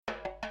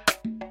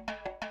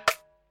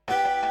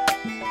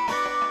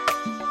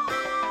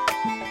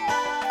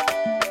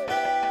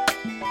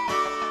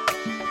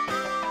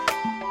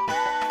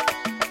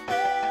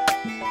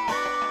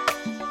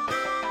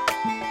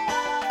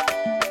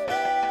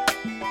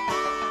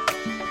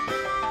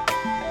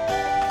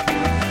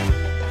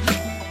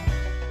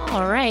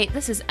right,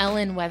 this is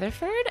Ellen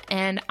Weatherford,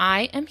 and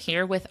I am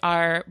here with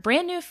our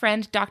brand new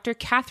friend, Dr.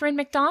 Catherine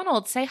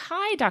Macdonald. Say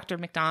hi, Dr.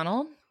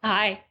 Macdonald.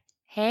 Hi.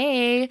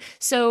 Hey.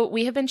 So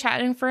we have been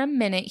chatting for a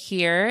minute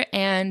here,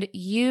 and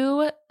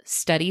you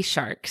study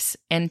sharks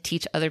and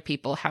teach other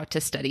people how to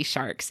study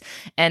sharks.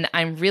 And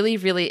I'm really,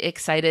 really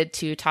excited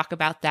to talk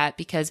about that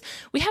because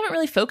we haven't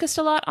really focused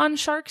a lot on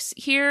sharks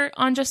here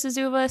on Just the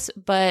Zoo of Us,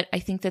 but I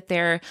think that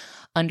they're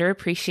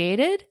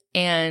underappreciated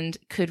and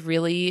could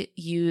really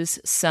use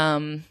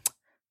some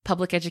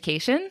public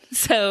education.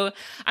 So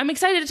I'm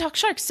excited to talk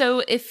sharks.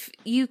 So if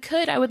you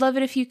could, I would love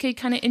it if you could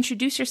kind of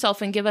introduce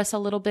yourself and give us a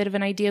little bit of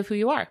an idea of who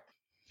you are.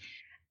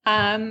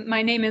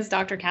 My name is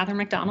Dr. Catherine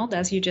Macdonald,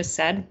 as you just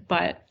said,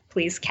 but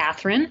please,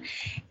 Catherine.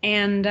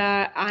 And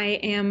I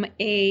am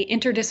a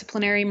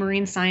interdisciplinary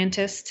marine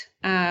scientist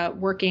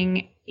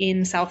working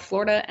in South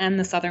Florida and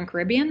the Southern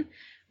Caribbean,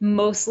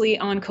 mostly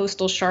on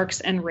coastal sharks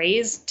and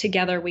rays.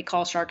 Together, we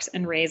call sharks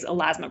and rays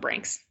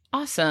elasmobranchs.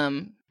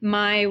 Awesome.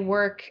 My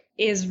work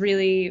is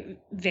really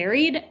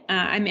varied.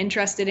 I'm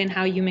interested in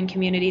how human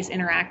communities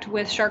interact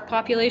with shark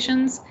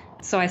populations.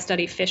 So I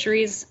study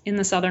fisheries in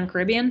the Southern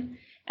Caribbean.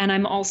 And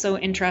I'm also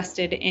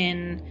interested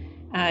in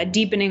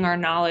deepening our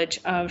knowledge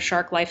of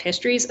shark life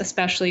histories,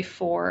 especially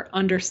for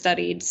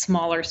understudied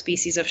smaller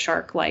species of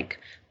shark like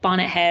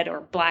bonnethead or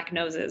black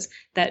noses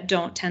that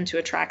don't tend to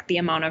attract the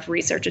amount of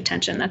research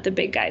attention that the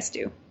big guys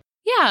do.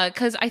 Yeah,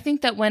 because I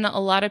think that when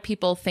a lot of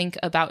people think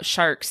about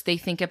sharks, they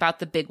think about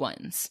the big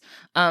ones.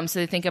 So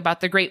they think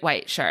about the great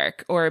white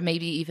shark or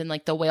maybe even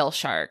like the whale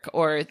shark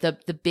or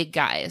the big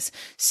guys.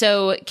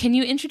 So can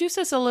you introduce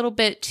us a little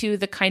bit to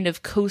the kind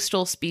of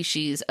coastal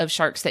species of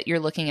sharks that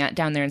you're looking at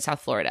down there in South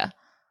Florida?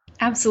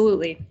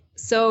 Absolutely.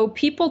 So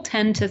people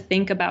tend to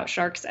think about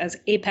sharks as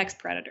apex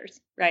predators,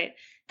 right?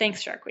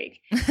 Thanks, Shark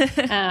Week.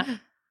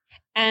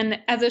 And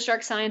as a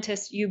shark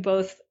scientist, you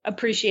both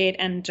appreciate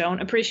and don't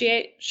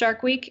appreciate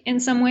Shark Week in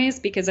some ways,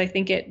 because I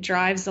think it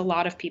drives a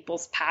lot of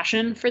people's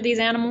passion for these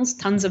animals.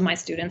 Tons of my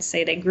students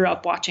say they grew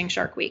up watching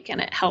Shark Week and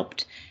it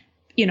helped,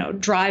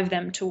 drive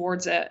them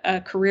towards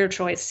a career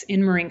choice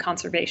in marine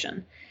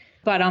conservation.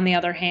 But on the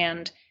other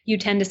hand, you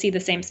tend to see the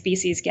same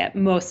species get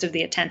most of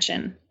the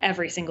attention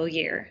every single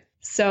year.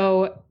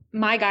 So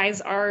my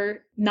guys are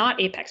not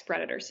apex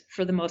predators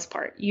for the most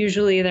part.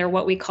 Usually they're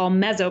what we call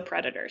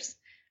mesopredators.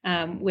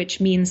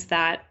 Which means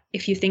that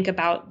if you think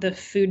about the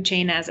food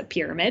chain as a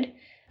pyramid,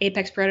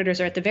 apex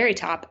predators are at the very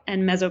top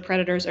and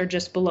mesopredators are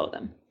just below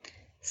them.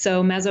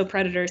 So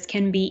mesopredators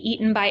can be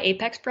eaten by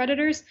apex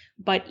predators,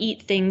 but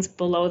eat things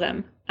below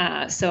them.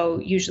 So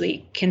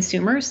usually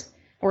consumers,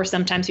 or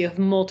sometimes you have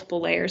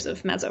multiple layers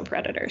of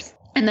mesopredators.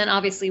 And then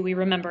obviously we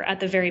remember at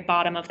the very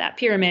bottom of that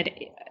pyramid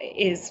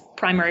is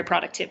primary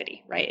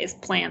productivity, right? Is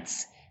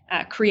plants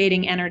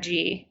creating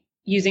energy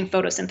using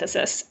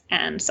photosynthesis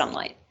and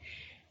sunlight.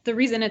 The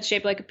reason it's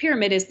shaped like a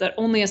pyramid is that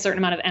only a certain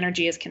amount of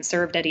energy is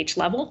conserved at each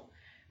level,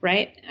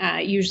 right?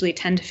 Usually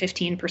 10 to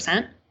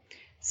 15%.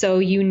 So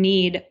you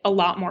need a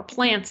lot more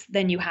plants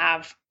than you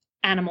have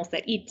animals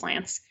that eat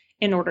plants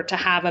in order to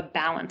have a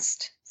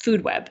balanced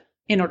food web,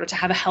 in order to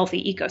have a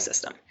healthy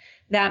ecosystem.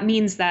 That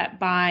means that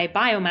by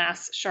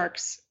biomass,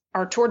 sharks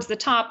are towards the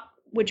top,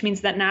 which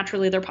means that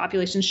naturally their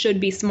populations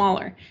should be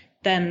smaller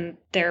than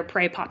their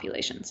prey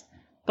populations.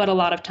 But a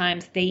lot of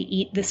times they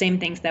eat the same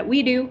things that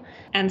we do.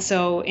 And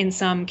so in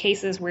some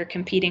cases, we're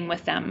competing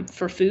with them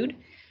for food,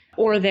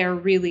 or they're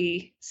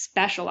really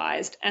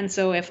specialized. And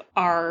so if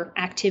our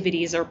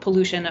activities or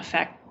pollution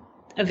affect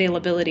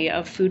availability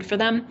of food for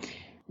them,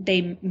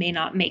 they may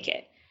not make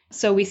it.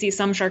 So we see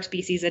some shark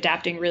species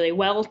adapting really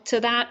well to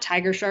that.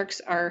 Tiger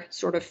sharks are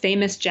sort of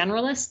famous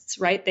generalists,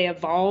 right? They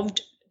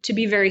evolved to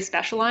be very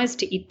specialized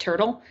to eat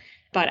turtle.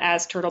 But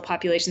as turtle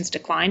populations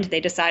declined, they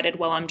decided,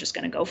 well, I'm just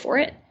going to go for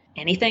it.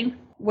 Anything.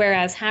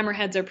 Whereas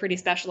hammerheads are pretty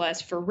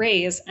specialized for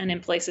rays, and in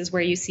places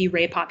where you see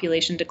ray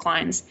population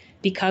declines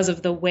because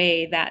of the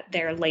way that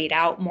they're laid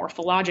out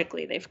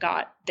morphologically. They've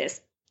got this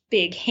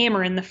big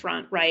hammer in the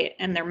front, right?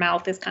 And their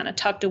mouth is kind of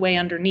tucked away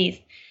underneath.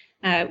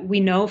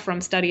 We know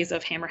from studies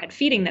of hammerhead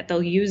feeding that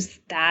they'll use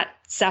that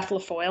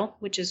cephalofoil,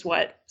 which is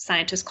what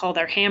scientists call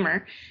their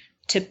hammer,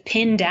 to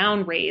pin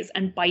down rays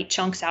and bite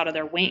chunks out of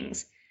their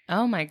wings.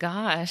 Oh my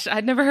gosh,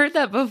 I'd never heard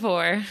that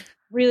before.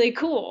 Really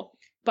cool.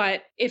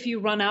 But if you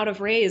run out of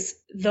rays,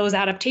 those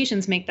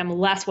adaptations make them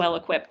less well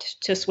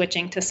equipped to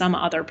switching to some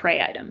other prey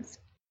items.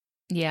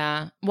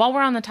 Yeah. While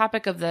we're on the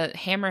topic of the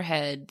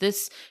hammerhead,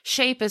 this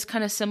shape is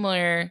kind of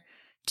similar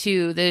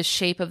to the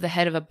shape of the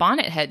head of a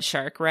bonnethead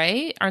shark,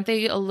 right? Aren't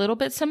they a little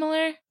bit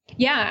similar?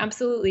 Yeah,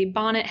 absolutely.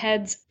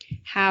 Bonnetheads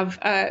have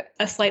a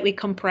slightly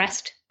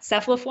compressed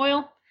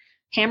cephalofoil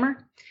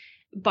hammer,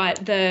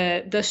 but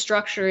the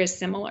structure is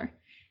similar.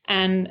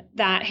 And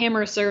that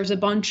hammer serves a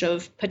bunch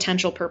of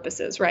potential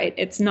purposes, right?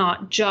 It's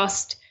not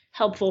just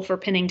helpful for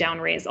pinning down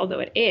rays,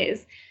 although it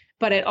is,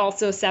 but it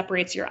also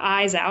separates your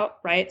eyes out,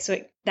 right? So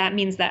that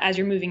means that as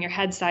you're moving your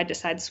head side to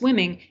side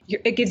swimming,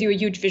 it gives you a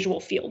huge visual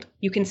field.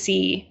 You can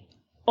see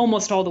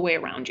almost all the way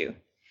around you.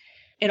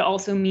 It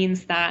also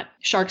means that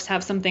sharks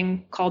have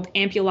something called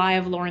ampullae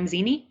of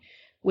Lorenzini,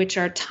 which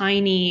are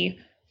tiny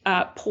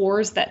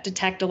pores that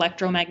detect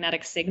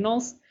electromagnetic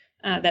signals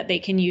that they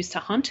can use to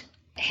hunt.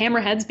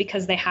 Hammerheads,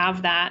 because they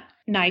have that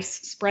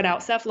nice spread out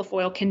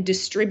cephalofoil, can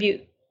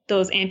distribute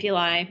those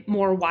ampullae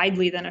more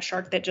widely than a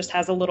shark that just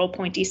has a little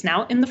pointy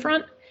snout in the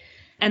front.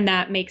 And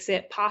that makes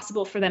it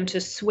possible for them to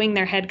swing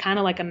their head kind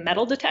of like a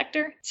metal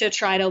detector to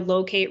try to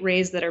locate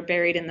rays that are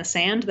buried in the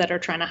sand that are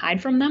trying to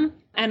hide from them.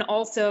 And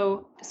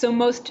also, so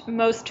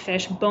most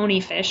fish, bony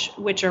fish,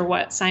 which are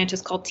what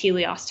scientists call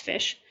teleost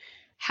fish,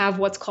 have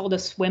what's called a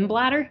swim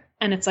bladder.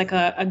 And it's like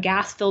a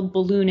gas-filled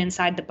balloon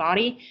inside the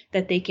body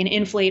that they can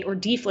inflate or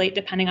deflate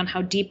depending on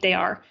how deep they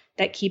are.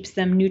 That keeps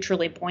them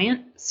neutrally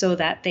buoyant so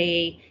that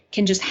they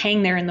can just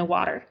hang there in the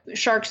water.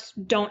 Sharks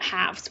don't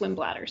have swim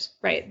bladders,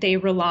 right? They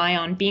rely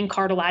on being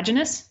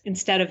cartilaginous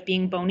instead of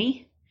being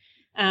bony,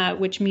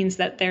 which means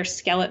that their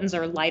skeletons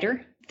are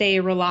lighter. They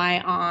rely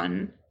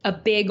on a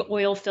big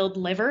oil-filled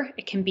liver.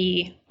 It can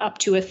be up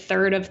to a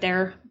third of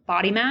their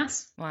body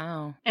mass.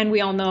 Wow. And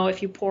we all know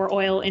if you pour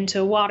oil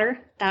into water,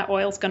 that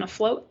oil's going to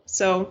float.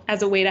 So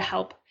as a way to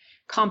help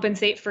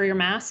compensate for your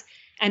mass.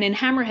 And in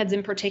hammerheads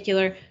in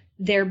particular,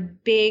 their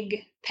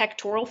big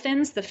pectoral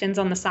fins, the fins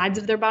on the sides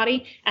of their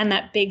body, and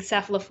that big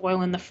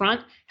cephalofoil in the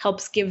front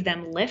helps give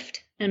them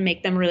lift and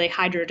make them really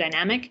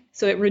hydrodynamic.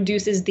 So it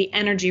reduces the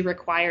energy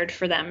required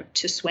for them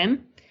to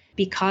swim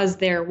because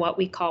they're what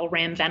we call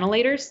ram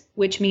ventilators,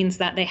 which means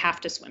that they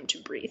have to swim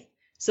to breathe.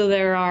 So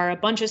there are a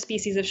bunch of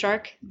species of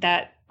shark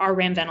that are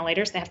ram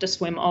ventilators. They have to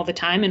swim all the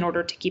time in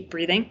order to keep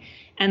breathing.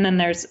 And then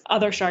there's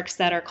other sharks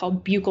that are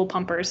called buccal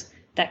pumpers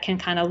that can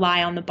kind of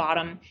lie on the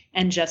bottom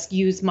and just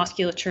use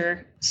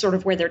musculature sort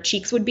of where their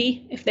cheeks would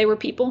be if they were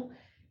people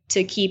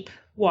to keep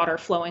water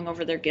flowing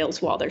over their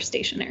gills while they're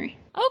stationary.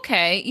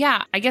 Okay.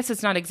 Yeah. I guess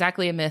it's not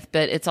exactly a myth,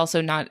 but it's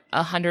also not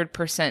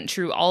 100%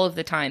 true all of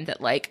the time that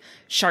like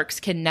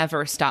sharks can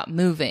never stop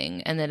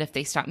moving. And that if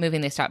they stop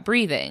moving, they stop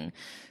breathing.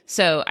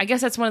 So I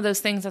guess that's one of those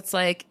things that's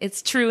like,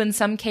 it's true in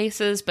some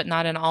cases, but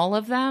not in all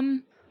of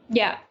them.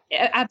 Yeah,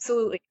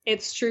 absolutely.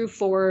 It's true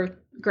for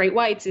great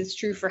whites. It's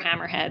true for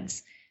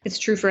hammerheads. It's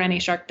true for any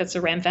shark that's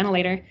a ram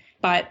ventilator,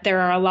 but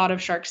there are a lot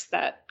of sharks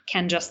that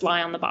can just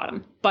lie on the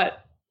bottom.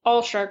 But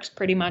all sharks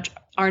pretty much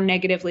are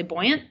negatively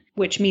buoyant,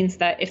 which means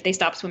that if they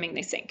stop swimming,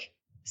 they sink.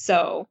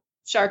 So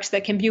sharks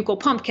that can buccal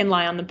pump can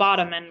lie on the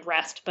bottom and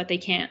rest, but they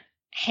can't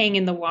hang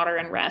in the water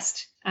and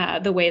rest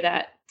the way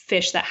that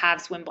fish that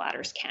have swim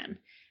bladders can.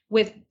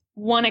 With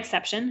one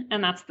exception,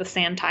 and that's the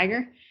sand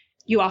tiger.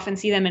 You often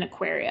see them in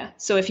aquaria.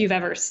 So if you've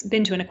ever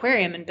been to an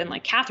aquarium and been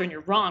like, Catherine,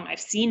 you're wrong. I've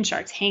seen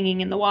sharks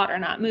hanging in the water,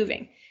 not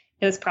moving.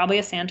 It was probably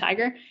a sand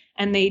tiger.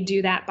 And they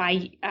do that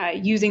by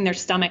using their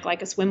stomach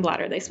like a swim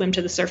bladder. They swim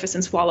to the surface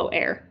and swallow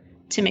air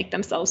to make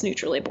themselves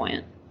neutrally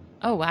buoyant.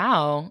 Oh,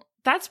 wow.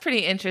 That's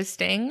pretty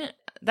interesting.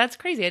 That's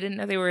crazy. I didn't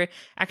know they were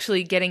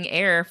actually getting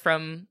air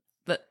from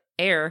the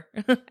air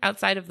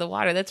outside of the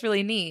water. That's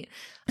really neat.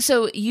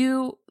 So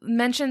you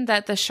mentioned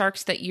that the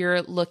sharks that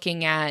you're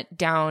looking at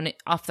down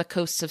off the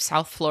coasts of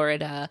South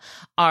Florida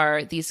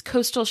are these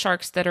coastal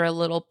sharks that are a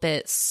little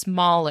bit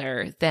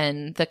smaller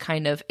than the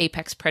kind of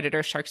apex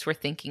predator sharks we're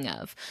thinking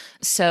of.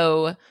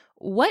 So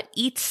what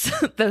eats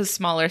those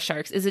smaller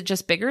sharks? Is it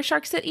just bigger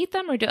sharks that eat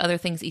them, or do other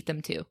things eat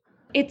them too?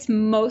 It's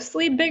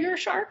mostly bigger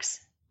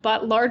sharks,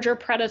 but larger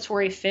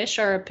predatory fish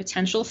are a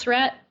potential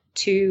threat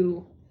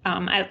to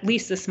at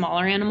least the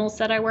smaller animals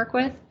that I work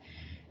with.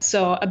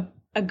 So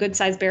a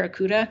good-sized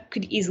barracuda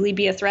could easily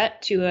be a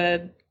threat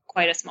to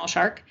quite a small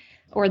shark.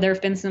 Or there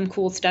have been some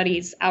cool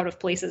studies out of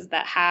places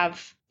that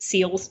have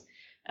seals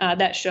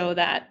that show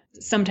that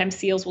sometimes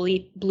seals will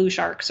eat blue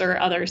sharks or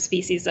other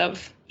species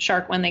of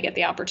shark when they get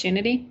the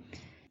opportunity.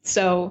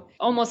 So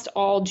almost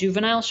all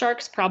juvenile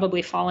sharks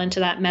probably fall into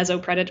that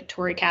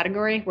mesopredatory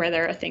category where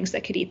there are things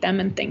that could eat them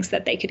and things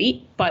that they could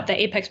eat. But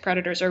the apex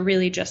predators are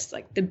really just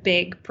like the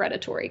big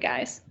predatory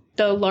guys.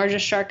 The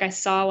largest shark I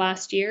saw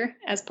last year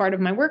as part of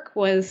my work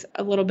was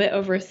a little bit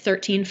over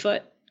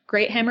 13-foot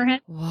great hammerhead.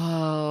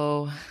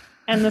 Whoa.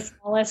 And the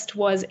smallest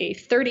was a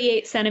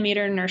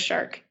 38-centimeter nurse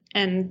shark,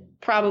 and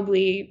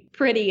probably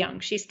pretty young.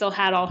 She still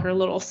had all her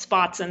little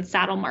spots and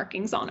saddle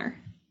markings on her.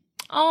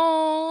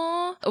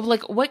 Oh,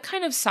 like what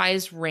kind of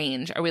size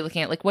range are we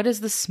looking at? Like what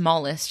is the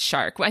smallest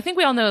shark? I think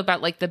we all know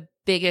about like the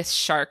biggest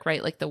shark,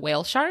 right? Like the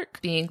whale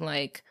shark being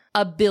like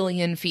 1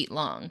 billion feet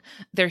long.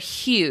 They're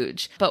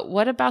huge. But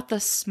what about the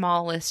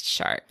smallest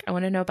shark? I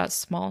want to know about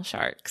small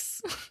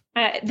sharks.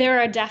 There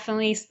are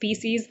definitely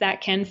species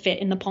that can fit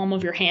in the palm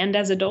of your hand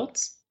as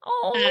adults.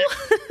 Oh,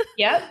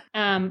 yep.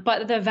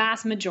 But the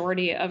vast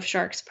majority of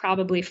sharks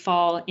probably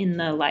fall in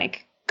the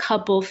like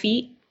couple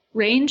feet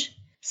range.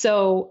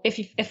 So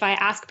if I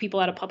ask people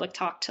at a public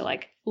talk to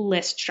like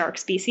list shark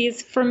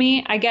species for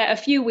me, I get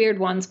a few weird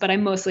ones, but I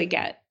mostly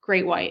get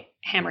great white,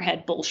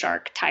 hammerhead, bull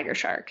shark, tiger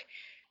shark.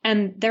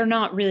 And they're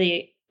not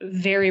really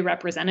very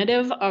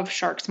representative of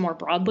sharks more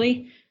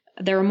broadly.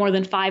 There are more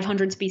than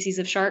 500 species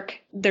of shark.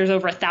 There's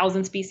over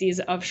 1,000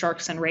 species of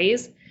sharks and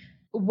rays.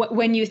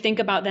 When you think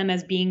about them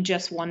as being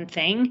just one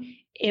thing,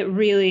 it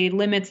really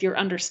limits your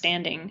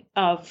understanding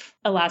of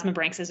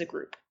elasmobranchs as a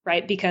group.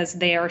 right? Because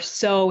they are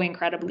so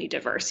incredibly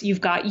diverse.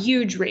 You've got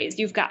huge rays,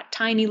 you've got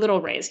tiny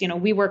little rays.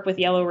 We work with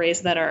yellow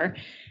rays that are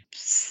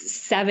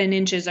 7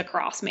 inches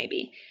across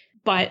maybe.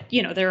 But,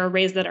 there are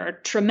rays that are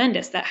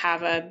tremendous that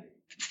have a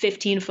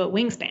 15-foot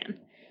wingspan.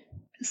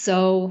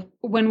 So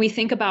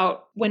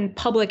when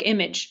public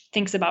image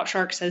thinks about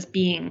sharks as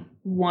being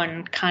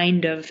one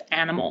kind of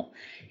animal,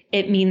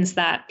 it means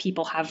that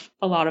people have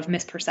a lot of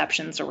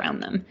misperceptions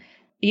around them.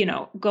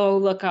 Go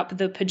look up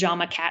the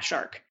pajama cat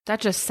shark. That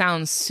just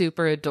sounds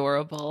super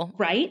adorable.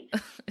 Right?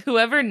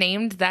 Whoever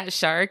named that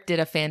shark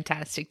did a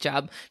fantastic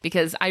job,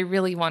 because I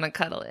really want to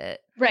cuddle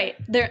it. Right.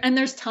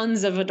 There's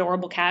tons of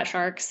adorable cat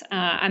sharks.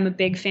 I'm a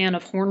big fan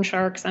of horn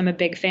sharks. I'm a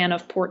big fan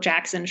of Port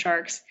Jackson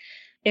sharks.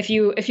 If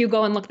you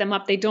go and look them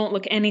up, they don't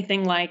look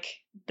anything like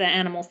the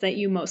animals that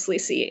you mostly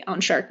see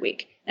on Shark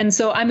Week. And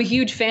so I'm a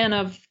huge fan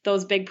of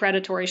those big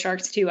predatory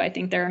sharks too. I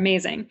think they're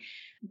amazing.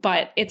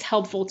 But it's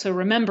helpful to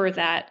remember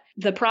that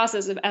the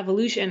process of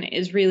evolution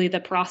is really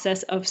the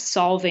process of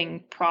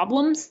solving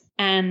problems,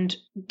 and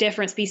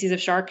different species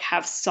of shark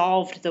have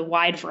solved the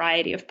wide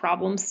variety of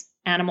problems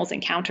animals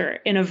encounter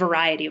in a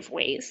variety of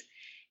ways.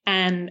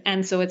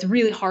 And so it's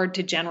really hard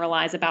to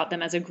generalize about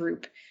them as a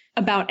group,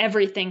 about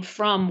everything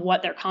from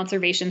what their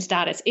conservation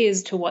status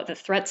is to what the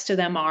threats to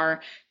them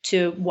are,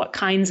 to what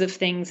kinds of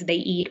things they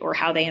eat or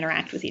how they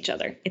interact with each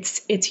other.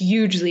 It's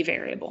hugely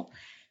variable.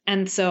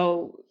 And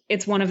so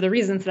it's one of the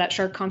reasons that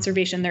shark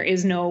conservation, there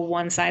is no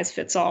one size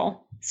fits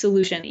all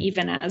solution,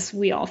 even as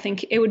we all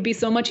think it would be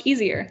so much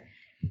easier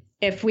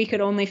if we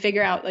could only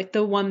figure out like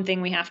the one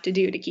thing we have to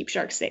do to keep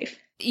sharks safe.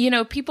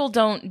 People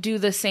don't do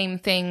the same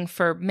thing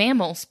for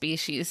mammal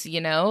species,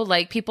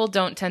 like people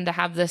don't tend to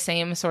have the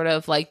same sort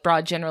of like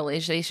broad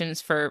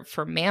generalizations for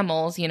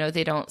mammals.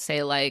 They don't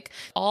say like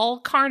all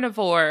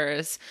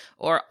carnivores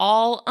or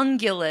all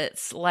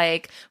ungulates.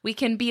 Like we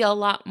can be a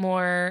lot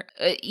more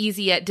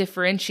easy at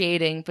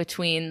differentiating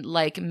between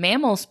like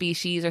mammal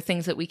species or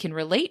things that we can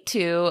relate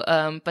to.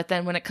 But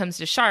then when it comes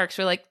to sharks,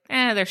 we're like,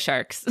 they're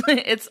sharks.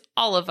 It's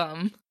all of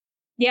them.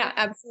 Yeah,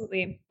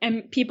 absolutely.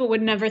 And people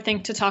would never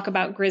think to talk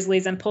about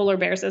grizzlies and polar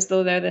bears as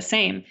though they're the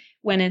same,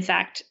 when in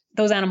fact,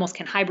 those animals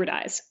can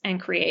hybridize and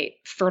create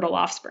fertile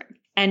offspring.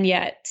 And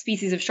yet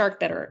species of shark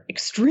that are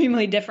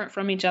extremely different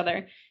from each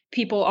other,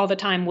 people all the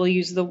time will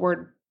use the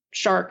word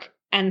shark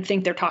and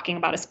think they're talking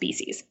about a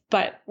species,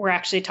 but we're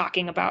actually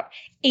talking about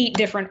 8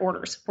 different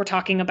orders. We're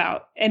talking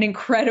about an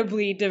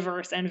incredibly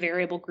diverse and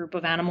variable group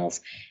of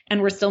animals,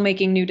 and we're still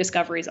making new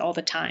discoveries all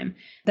the time.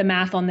 The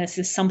math on this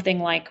is something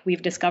like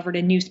we've discovered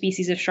a new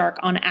species of shark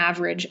on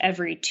average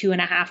every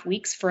 2.5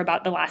 weeks for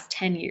about the last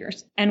 10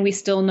 years. And we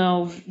still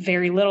know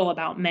very little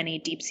about many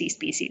deep sea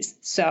species.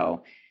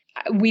 So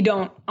we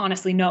don't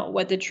honestly know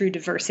what the true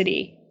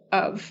diversity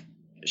of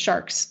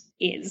sharks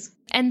is.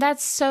 And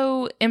that's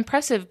so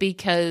impressive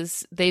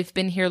because they've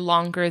been here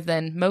longer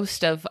than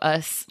most of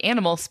us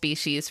animal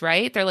species,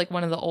 right? They're like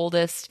one of the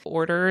oldest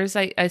orders.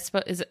 I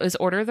suppose, is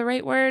order the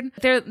right word?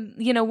 They're,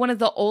 one of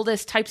the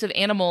oldest types of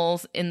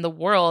animals in the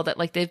world that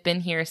like they've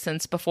been here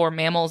since before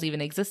mammals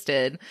even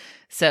existed.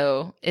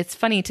 So it's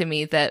funny to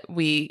me that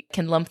we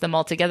can lump them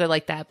all together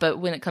like that. But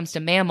when it comes to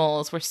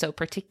mammals, we're so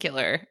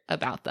particular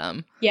about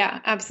them. Yeah,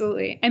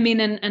 absolutely. I mean,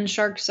 and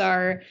sharks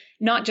are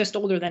not just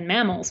older than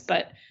mammals,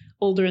 but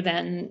older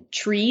than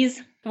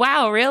trees.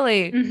 Wow,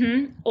 really?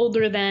 Mm-hmm.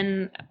 Older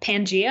than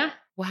Pangea.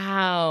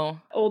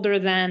 Wow. Older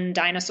than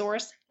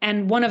dinosaurs.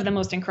 And one of the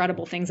most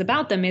incredible things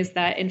about them is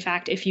that, in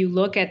fact, if you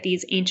look at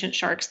these ancient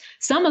sharks,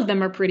 some of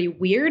them are pretty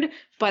weird,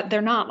 but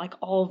they're not like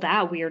all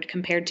that weird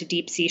compared to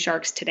deep sea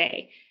sharks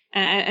today.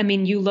 I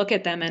mean, you look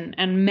at them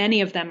and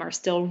many of them are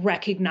still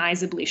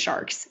recognizably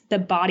sharks. The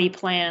body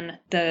plan,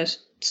 the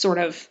sort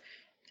of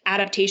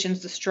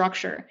adaptations, the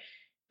structure.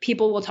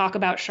 People will talk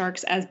about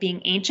sharks as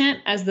being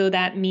ancient, as though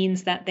that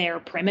means that they're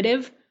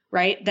primitive,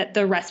 right? That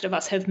the rest of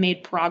us have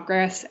made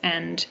progress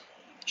and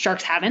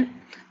sharks haven't.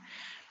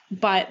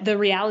 But the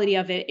reality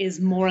of it is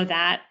more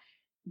that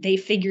they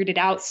figured it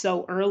out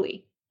so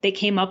early. They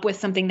came up with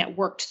something that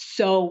worked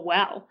so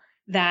well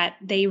that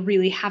they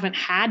really haven't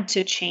had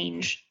to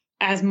change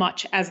as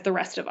much as the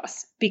rest of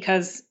us,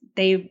 because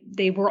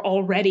they were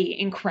already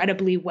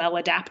incredibly well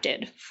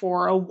adapted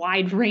for a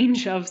wide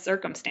range of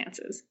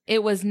circumstances.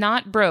 It was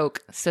not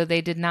broke, so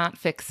they did not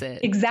fix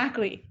it.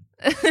 Exactly.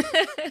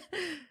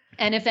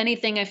 And if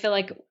anything, I feel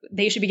like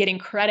they should be getting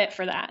credit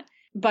for that.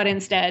 But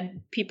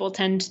instead, people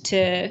tend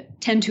to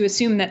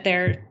assume that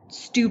they're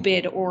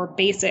stupid or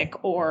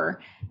basic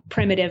or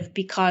primitive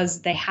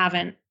because they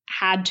haven't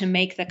had to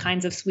make the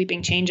kinds of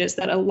sweeping changes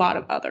that a lot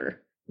of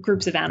other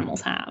groups of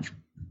animals have.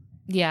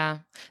 Yeah,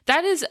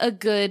 that is a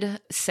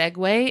good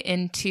segue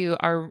into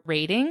our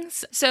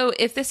ratings. So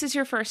if this is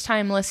your first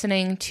time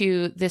listening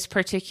to this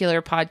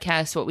particular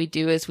podcast, what we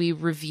do is we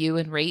review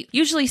and rate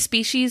usually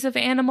species of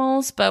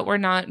animals, but we're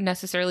not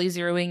necessarily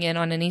zeroing in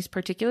on any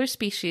particular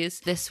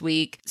species this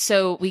week.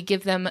 So we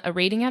give them a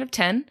rating out of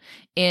 10.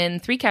 in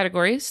 3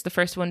 categories. The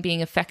first one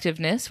being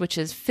effectiveness, which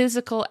is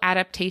physical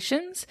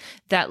adaptations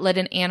that let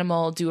an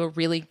animal do a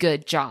really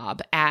good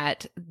job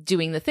at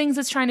doing the things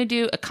it's trying to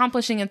do,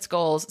 accomplishing its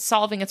goals,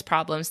 solving its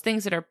problems,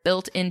 things that are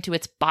built into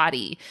its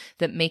body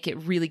that make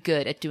it really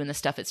good at doing the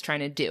stuff it's trying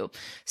to do.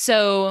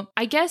 So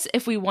I guess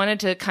if we wanted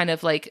to kind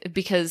of like,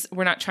 because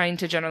we're not trying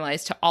to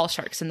generalize to all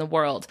sharks in the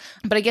world,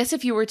 but I guess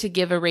if you were to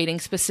give a rating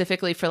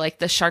specifically for like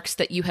the sharks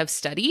that you have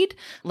studied,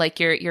 like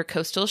your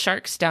coastal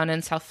sharks down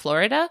in South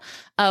Florida,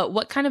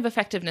 what kind of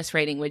effectiveness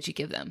rating would you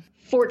give them?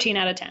 14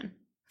 out of 10.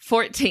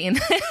 14.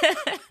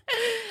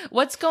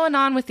 What's going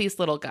on with these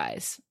little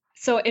guys?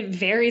 So it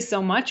varies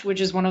so much, which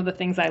is one of the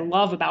things I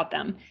love about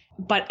them.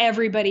 But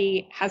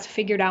everybody has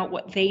figured out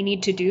what they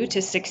need to do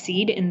to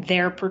succeed in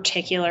their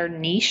particular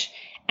niche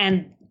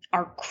and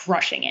are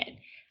crushing it.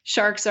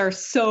 Sharks are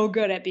so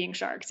good at being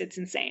sharks. It's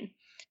insane.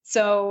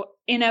 So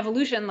in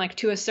evolution, like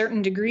to a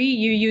certain degree,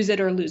 you use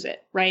it or lose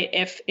it, right?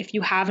 If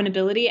you have an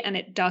ability and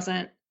it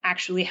doesn't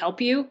actually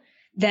help you,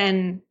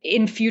 then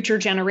in future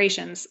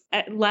generations,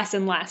 less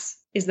and less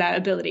is that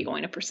ability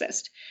going to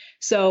persist.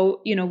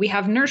 So, we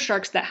have nurse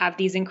sharks that have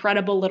these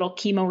incredible little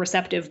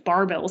chemoreceptive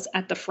barbels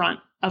at the front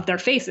of their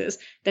faces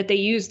that they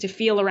use to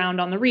feel around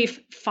on the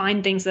reef,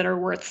 find things that are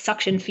worth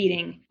suction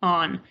feeding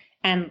on,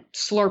 and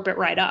slurp it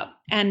right up.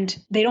 And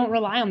they don't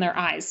rely on their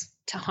eyes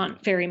to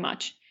hunt very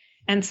much.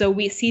 And so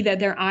we see that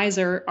their eyes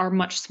are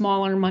much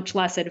smaller, much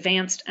less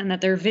advanced, and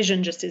that their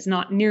vision just is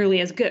not nearly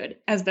as good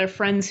as their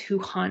friends who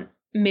hunt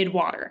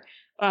midwater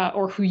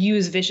or who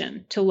use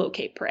vision to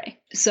locate prey.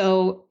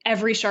 So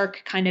every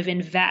shark kind of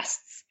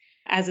invests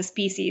as a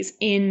species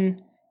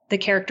in the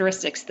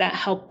characteristics that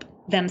help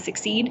them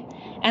succeed.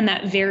 And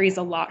that varies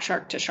a lot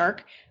shark to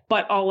shark,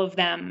 but all of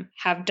them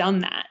have done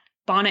that.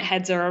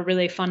 Bonnetheads are a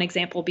really fun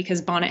example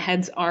because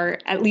bonnetheads are,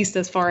 at least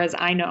as far as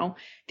I know,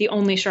 the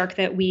only shark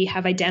that we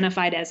have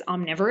identified as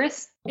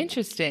omnivorous.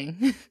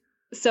 Interesting.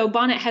 So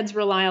bonnetheads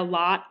rely a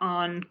lot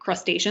on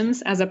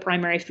crustaceans as a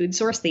primary food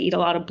source. They eat a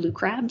lot of blue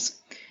crabs,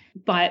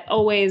 but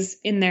always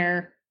in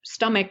their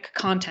stomach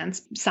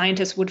contents,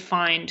 scientists would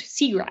find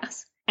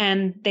seagrass.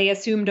 And they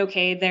assumed,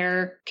 okay,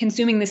 they're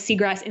consuming this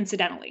seagrass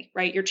incidentally,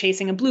 right? You're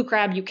chasing a blue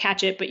crab, you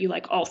catch it, but you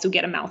also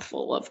get a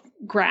mouthful of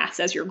grass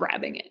as you're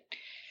grabbing it.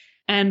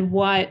 And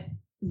what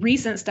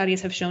recent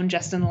studies have shown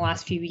just in the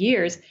last few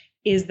years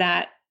is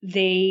that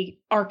they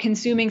are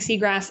consuming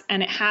seagrass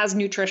and it has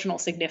nutritional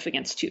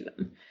significance to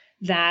them,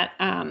 that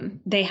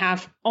they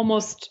have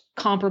almost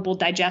comparable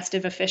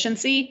digestive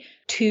efficiency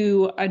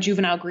to a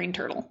juvenile green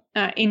turtle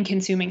in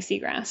consuming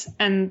seagrass.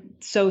 And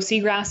so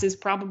seagrass is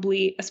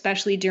probably,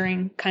 especially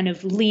during kind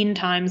of lean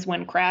times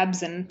when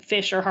crabs and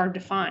fish are hard to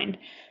find,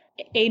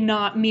 a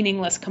not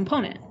meaningless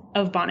component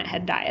of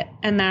bonnethead diet.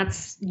 And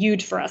that's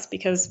huge for us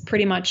because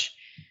pretty much,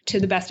 to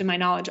the best of my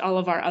knowledge, all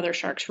of our other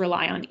sharks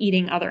rely on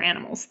eating other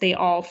animals. They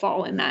all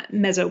fall in that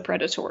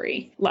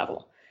mesopredatory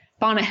level.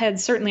 Bonnetheads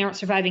certainly aren't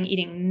surviving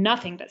eating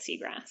nothing but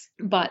seagrass,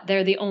 but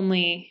they're the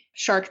only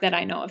shark that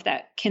I know of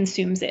that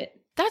consumes it.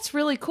 That's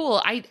really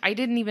cool. I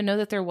didn't even know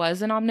that there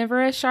was an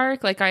omnivorous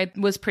shark. Like I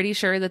was pretty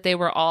sure that they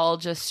were all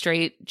just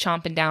straight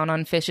chomping down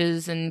on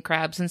fishes and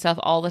crabs and stuff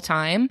all the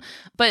time.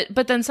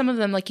 But then some of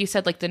them, like you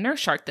said, like the nurse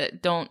shark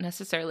that don't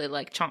necessarily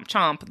like chomp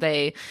chomp,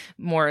 they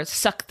more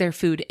suck their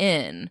food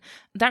in.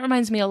 That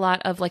reminds me a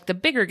lot of like the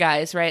bigger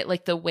guys, right?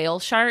 Like the whale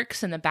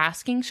sharks and the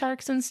basking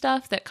sharks and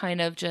stuff that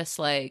kind of just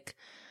like,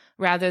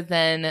 rather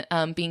than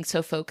being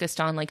so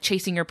focused on like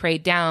chasing your prey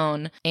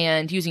down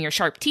and using your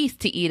sharp teeth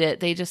to eat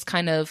it, they just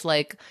kind of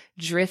like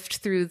drift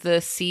through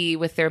the sea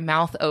with their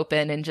mouth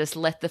open and just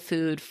let the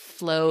food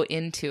flow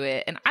into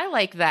it. And I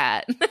like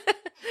that.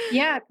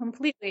 Yeah,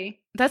 completely.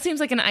 That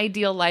seems like an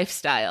ideal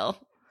lifestyle.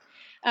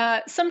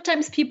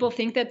 Sometimes people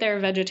think that they're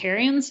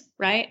vegetarians,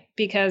 right?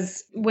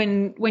 Because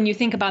when you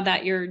think about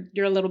that, you're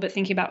a little bit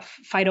thinking about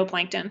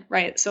phytoplankton,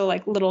 right? So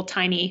like little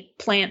tiny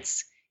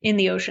plants in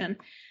the ocean.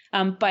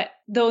 But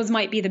those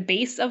might be the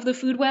base of the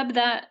food web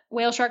that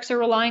whale sharks are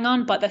relying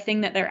on. But the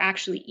thing that they're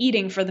actually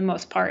eating for the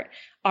most part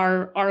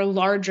are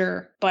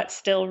larger, but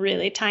still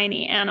really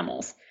tiny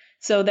animals.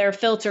 So they're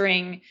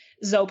filtering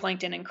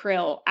zooplankton and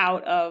krill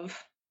out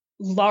of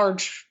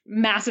large,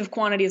 massive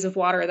quantities of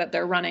water that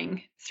they're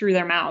running through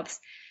their mouths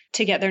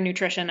to get their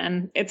nutrition.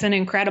 And it's an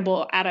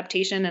incredible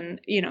adaptation. And,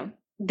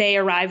 they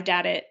arrived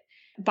at it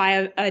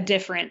by a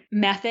different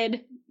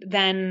method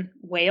than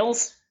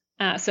whales.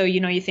 So,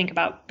 you think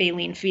about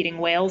baleen feeding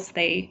whales,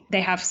 they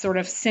have sort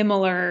of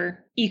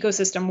similar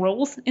ecosystem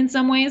roles in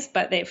some ways,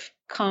 but they've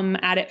come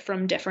at it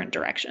from different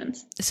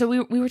directions. So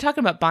we were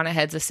talking about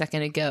bonnetheads a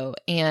second ago,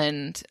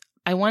 and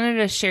I wanted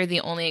to share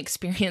the only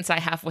experience I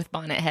have with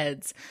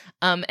bonnetheads.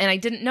 And I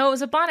didn't know it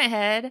was a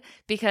bonnethead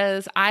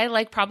because I,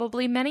 like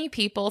probably many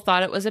people,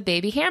 thought it was a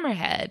baby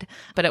hammerhead.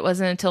 But it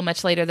wasn't until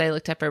much later that I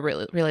looked up and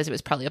realized it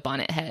was probably a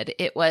bonnethead.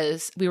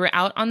 We were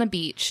out on the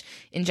beach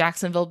in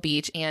Jacksonville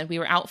Beach, and we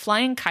were out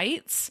flying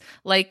kites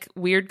like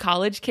weird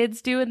college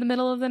kids do in the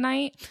middle of the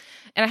night.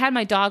 And I had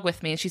my dog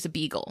with me, and she's a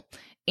beagle.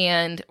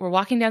 And we're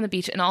walking down the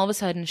beach, and all of a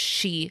sudden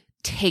she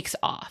takes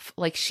off.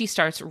 Like she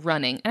starts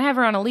running, and I have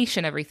her on a leash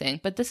and everything,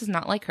 but this is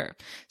not like her.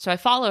 So I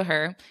follow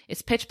her.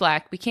 It's pitch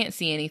black. We can't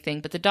see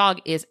anything, but the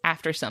dog is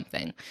after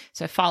something.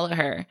 So I follow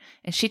her,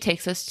 and she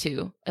takes us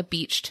to a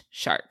beached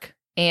shark.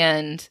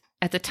 And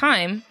at the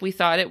time, we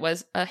thought it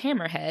was a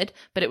hammerhead,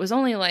 but it was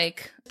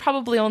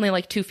probably only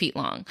like 2 feet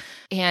long.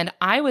 And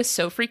I was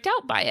so freaked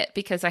out by it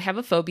because I have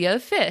a phobia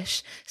of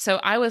fish.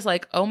 So I was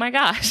like, oh my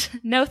gosh,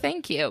 no,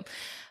 thank you.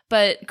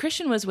 But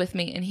Christian was with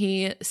me, and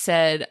he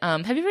said,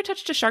 have you ever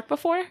touched a shark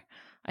before?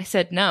 I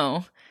said,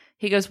 no.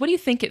 He goes, what do you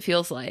think it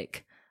feels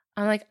like?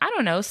 I'm like, I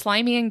don't know,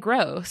 slimy and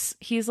gross.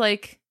 He's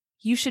like,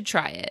 you should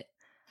try it.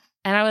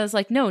 And I was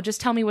like, no, just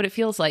tell me what it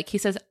feels like. He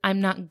says, I'm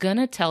not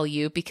gonna tell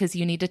you because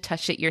you need to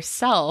touch it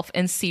yourself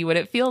and see what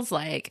it feels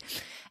like.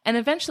 And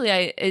eventually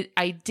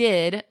I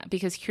did,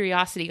 because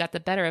curiosity got the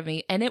better of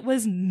me, and it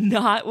was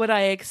not what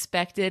I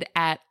expected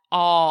at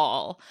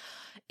all.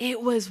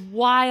 It was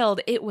wild.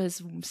 It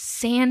was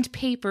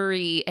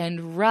sandpapery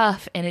and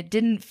rough, and it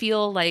didn't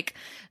feel like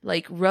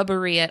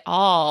rubbery at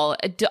all.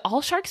 Do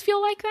all sharks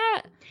feel like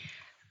that?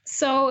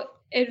 So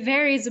it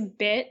varies a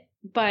bit.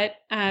 But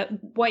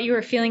what you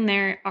were feeling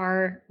there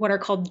are what are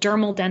called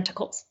dermal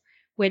denticles,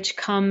 which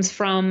comes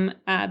from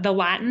the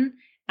Latin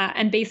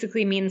and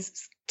basically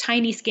means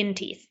tiny skin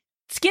teeth.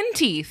 Skin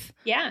teeth?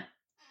 Yeah.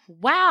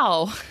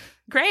 Wow.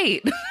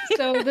 Great.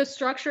 So the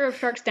structure of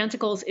sharks'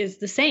 denticles is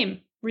the same,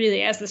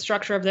 really, as the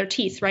structure of their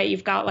teeth, right?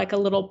 You've got like a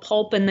little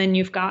pulp, and then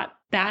you've got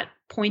that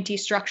pointy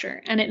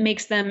structure. And it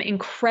makes them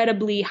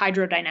incredibly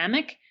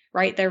hydrodynamic,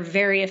 right? They're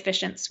very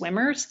efficient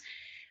swimmers.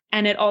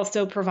 And it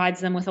also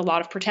provides them with a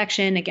lot of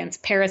protection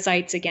against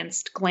parasites,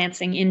 against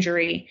glancing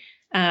injury,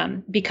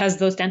 because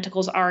those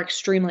denticles are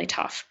extremely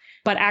tough.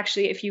 But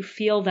actually, if you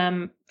feel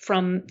them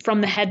from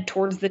the head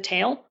towards the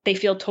tail, they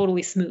feel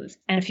totally smooth.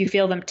 And if you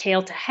feel them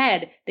tail to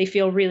head, they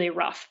feel really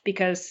rough,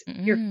 because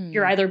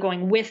you're either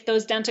going with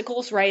those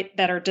denticles, right,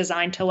 that are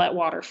designed to let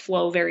water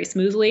flow very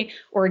smoothly,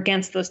 or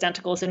against those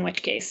denticles, in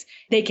which case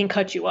they can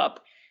cut you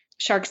up.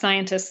 Shark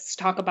scientists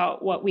talk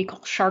about what we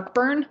call shark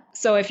burn.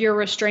 So if you're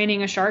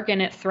restraining a shark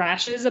and it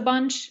thrashes a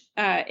bunch,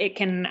 it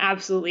can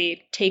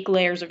absolutely take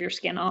layers of your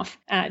skin off,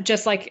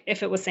 just like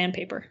if it was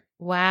sandpaper.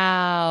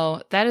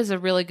 Wow. That is a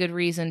really good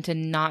reason to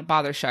not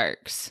bother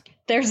sharks.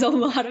 There's a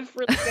lot of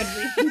really good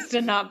reasons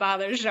to not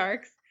bother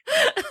sharks.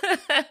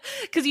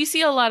 Because you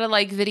see a lot of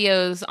like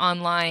videos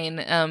online,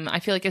 I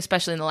feel like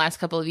especially in the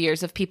last couple of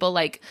years, of people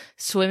like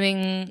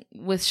swimming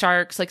with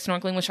sharks, like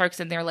snorkeling with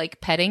sharks, and they're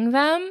like petting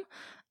them.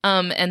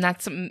 And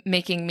that's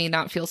making me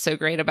not feel so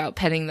great about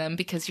petting them,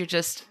 because you're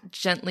just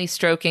gently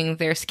stroking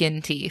their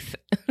skin teeth.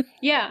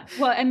 Yeah.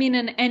 Well, I mean,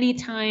 and any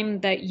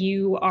time that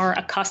you are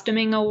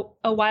accustoming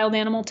a wild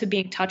animal to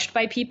being touched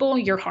by people,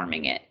 you're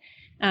harming it.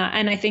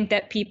 And I think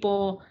that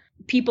people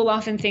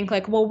often think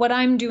like, well, what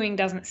I'm doing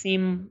doesn't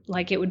seem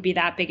like it would be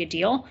that big a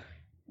deal.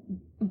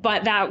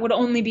 But that would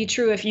only be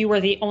true if you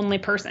were the only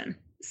person.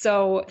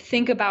 So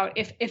think about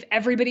if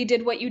everybody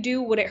did what you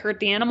do, would it hurt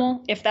the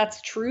animal? If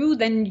that's true,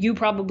 then you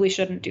probably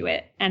shouldn't do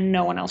it, and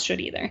no one else should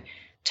either.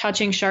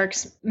 Touching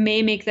sharks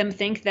may make them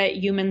think that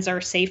humans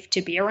are safe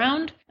to be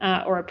around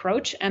or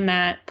approach, and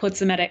that puts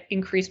them at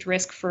increased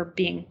risk for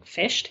being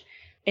fished.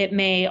 It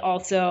may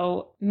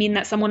also mean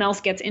that someone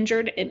else gets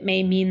injured. It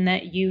may mean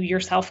that you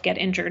yourself get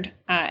injured.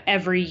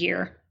 Every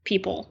year,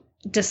 people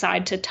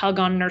decide to tug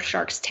on nurse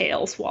sharks'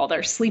 tails while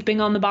they're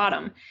sleeping on the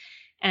bottom.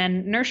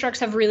 And nurse sharks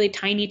have really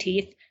tiny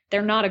teeth.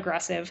 They're not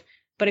aggressive.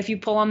 But if you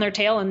pull on their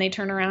tail and they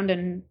turn around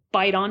and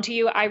bite onto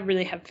you, I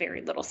really have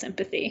very little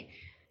sympathy.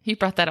 You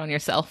brought that on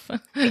yourself.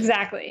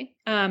 Exactly.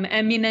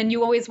 I mean, and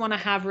you always want to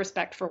have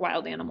respect for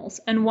wild animals.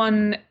 And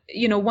one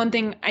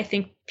thing I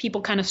think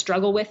people kind of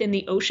struggle with in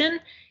the ocean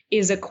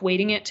is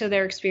equating it to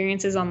their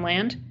experiences on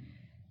land.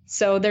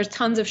 So there's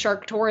tons of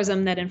shark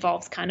tourism that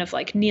involves kind of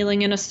like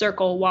kneeling in a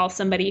circle while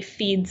somebody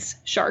feeds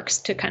sharks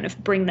to kind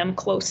of bring them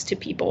close to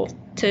people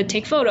to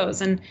take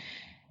photos. And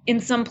in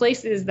some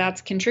places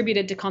that's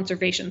contributed to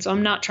conservation. So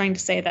I'm not trying to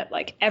say that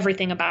like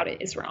everything about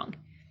it is wrong.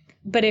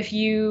 But if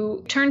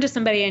you turn to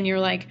somebody and you're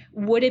like,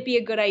 would it be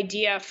a good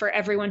idea for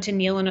everyone to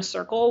kneel in a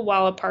circle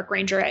while a park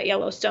ranger at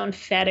Yellowstone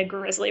fed a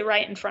grizzly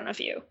right in front of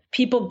you?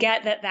 People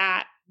get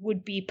that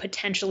would be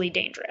potentially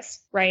dangerous,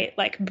 right?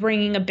 Like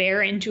bringing a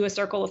bear into a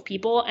circle of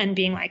people and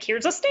being like,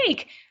 here's a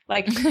steak.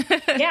 Like,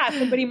 yeah,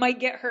 somebody might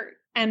get hurt.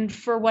 And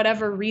for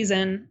whatever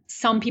reason,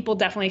 some people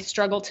definitely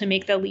struggle to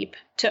make the leap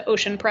to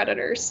ocean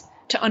predators,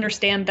 to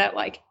understand that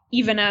like,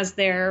 even as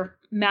their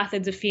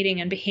methods of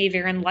feeding and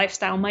behavior and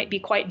lifestyle might be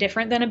quite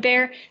different than a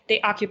bear, they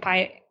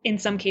occupy, in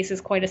some cases,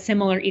 quite a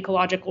similar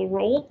ecological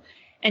role.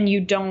 And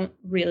you don't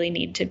really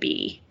need to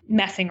be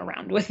messing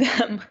around with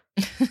them.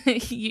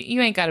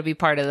 You ain't got to be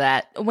part of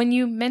that. When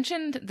you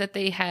mentioned that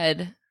they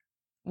had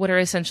what are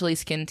essentially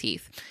skin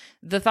teeth,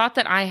 The thought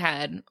that I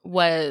had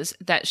was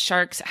that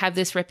sharks have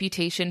this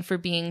reputation for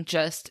being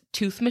just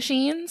tooth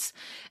machines,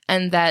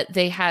 and that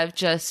they have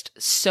just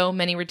so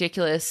many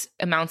ridiculous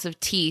amounts of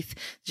teeth,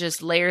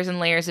 just layers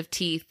and layers of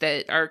teeth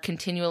that are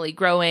continually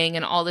growing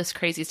and all this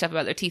crazy stuff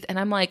about their teeth. And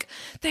I'm like,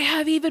 they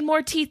have even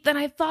more teeth than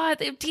I thought.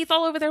 They have teeth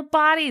all over their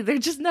body. They're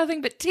just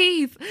nothing but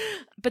teeth.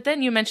 But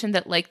then you mentioned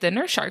that like the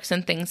nurse sharks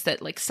and things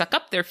that like suck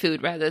up their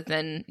food rather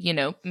than, you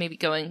know, maybe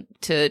going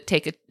to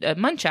take a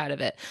munch out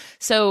of it.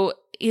 So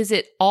is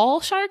it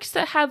all sharks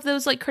that have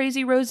those like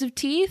crazy rows of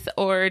teeth,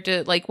 or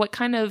like what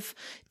kind of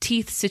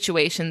teeth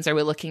situations are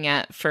we looking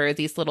at for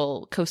these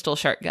little coastal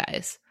shark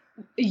guys?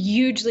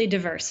 Hugely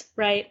diverse,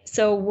 right?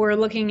 So we're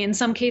looking in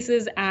some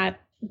cases at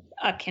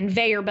a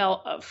conveyor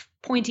belt of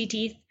pointy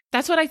teeth.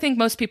 That's what I think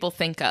most people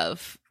think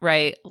of,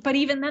 right? But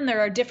even then there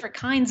are different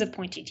kinds of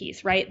pointy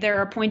teeth, right? There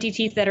are pointy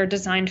teeth that are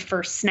designed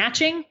for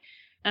snatching.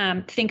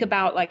 Think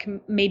about like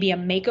maybe a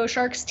mako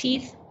shark's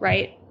teeth,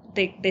 right?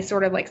 They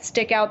sort of like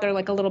stick out. They're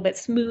like a little bit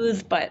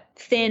smooth, but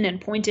thin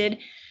and pointed.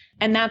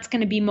 And that's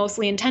going to be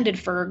mostly intended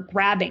for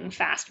grabbing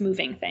fast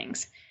moving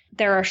things.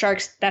 There are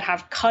sharks that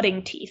have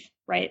cutting teeth,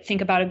 right?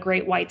 Think about a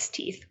great white's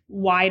teeth,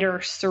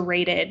 wider,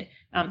 serrated.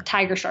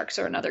 Tiger sharks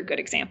are another good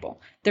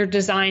example. They're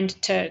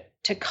designed to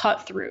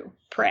cut through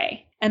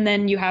prey. And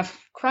then you have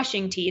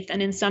crushing teeth.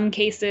 And in some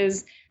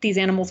cases, these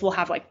animals will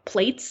have like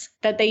plates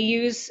that they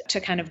use to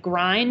kind of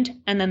grind.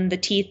 And then the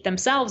teeth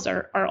themselves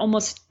are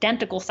almost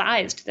denticle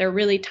sized. They're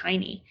really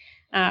tiny.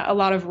 A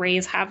lot of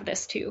rays have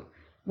this too,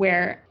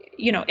 where,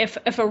 you know,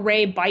 if a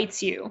ray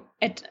bites you,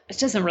 it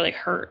doesn't really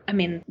hurt. I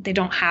mean, they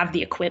don't have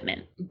the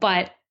equipment,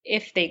 but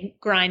if they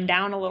grind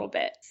down a little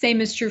bit.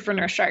 Same is true for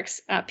nurse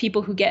sharks.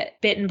 People who get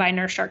bitten by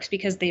nurse sharks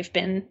because they've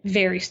been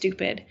very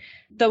stupid.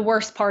 The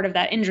worst part of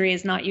that injury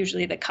is not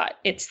usually the cut.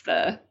 It's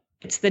the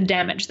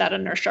damage that a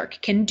nurse shark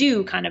can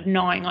do, kind of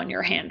gnawing on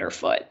your hand or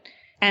foot.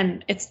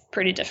 And it's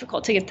pretty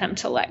difficult to get them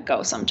to let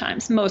go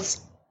sometimes.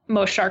 Most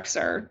sharks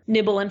are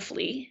nibble and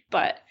flee,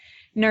 but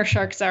nurse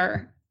sharks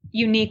are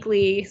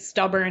uniquely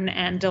stubborn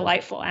and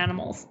delightful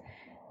animals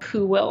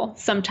who will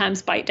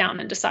sometimes bite down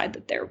and decide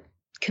that they're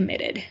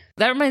committed.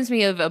 That reminds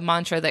me of a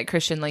mantra that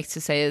Christian likes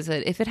to say, is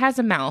that if it has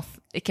a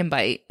mouth, it can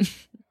bite.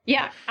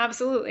 Yeah,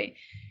 absolutely.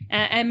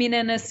 I mean,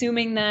 and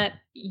assuming that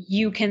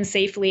you can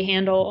safely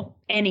handle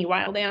any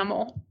wild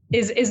animal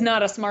is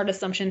not a smart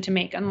assumption to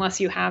make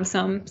unless you have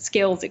some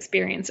skills,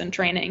 experience, and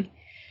training.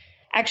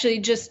 Actually,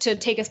 just to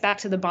take us back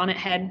to the bonnet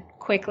head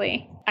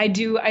quickly, I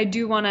do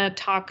want to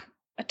talk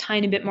a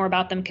tiny bit more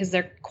about them because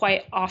they're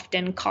quite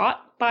often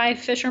caught by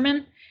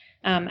fishermen.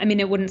 I mean,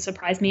 it wouldn't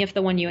surprise me if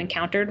the one you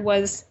encountered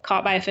was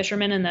caught by a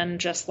fisherman and then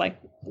just like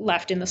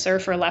left in the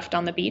surf or left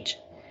on the beach.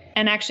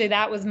 And actually,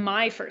 that was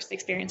my first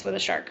experience with a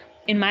shark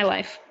in my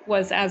life,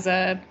 was as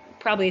a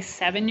probably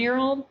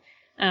 7-year-old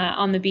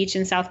on the beach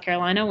in South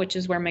Carolina, which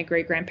is where my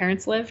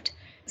great-grandparents lived.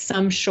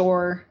 Some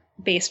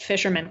shore-based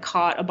fisherman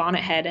caught a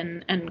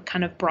bonnethead and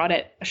kind of brought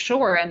it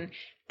ashore. And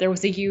there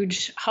was a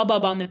huge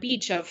hubbub on the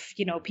beach of,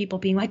 you know, people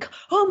being like,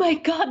 oh my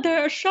God,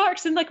 there are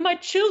sharks and like my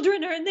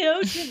children are in the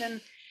ocean.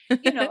 And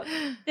you know,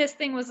 this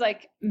thing was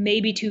like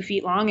maybe 2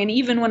 feet long. And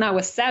even when I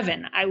was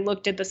 7, I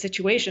looked at the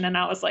situation and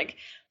I was like,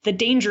 the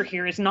danger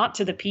here is not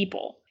to the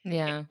people.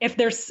 Yeah. If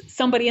there's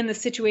somebody in the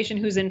situation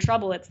who's in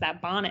trouble, it's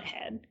that bonnet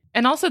head.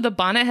 And also the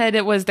bonnet head,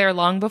 it was there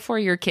long before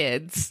your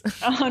kids.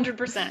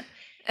 100%.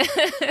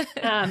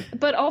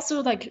 But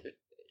also like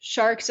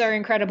sharks are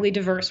incredibly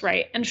diverse,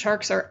 right? And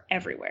sharks are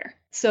everywhere.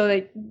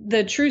 So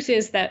the truth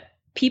is that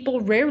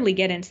people rarely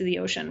get into the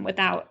ocean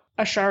without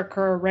a shark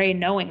or a ray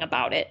knowing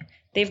about it.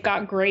 They've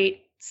got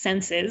great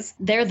senses.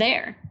 They're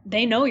there.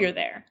 They know you're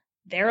there.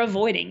 They're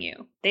avoiding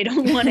you. They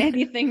don't want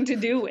anything to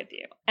do with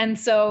you. And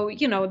so,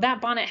 you know,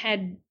 that bonnet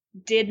head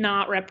did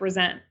not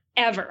represent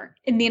ever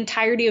in the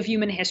entirety of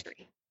human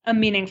history a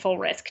meaningful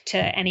risk to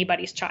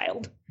anybody's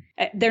child.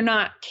 They're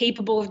not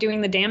capable of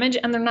doing the damage,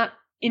 and they're not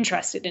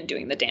interested in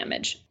doing the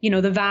damage. You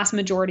know, the vast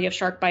majority of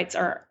shark bites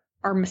are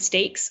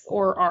mistakes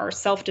or are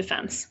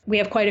self-defense. We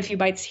have quite a few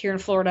bites here in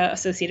Florida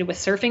associated with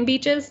surfing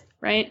beaches,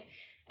 right?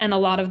 And a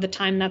lot of the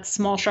time that's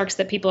small sharks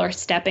that people are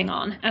stepping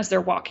on as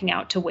they're walking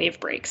out to wave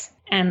breaks.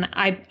 And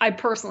I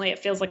personally, it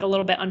feels like a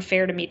little bit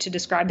unfair to me to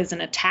describe as an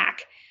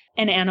attack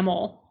an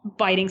animal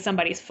biting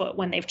somebody's foot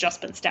when they've just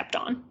been stepped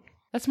on.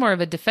 That's more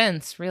of a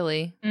defense,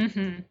 really.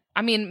 Mm-hmm.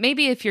 I mean,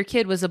 maybe if your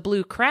kid was a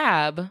blue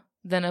crab,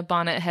 then a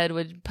bonnet head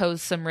would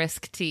pose some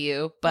risk to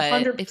you. But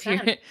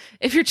 100%.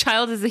 if your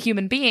child is a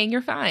human being,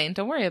 you're fine.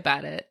 Don't worry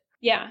about it.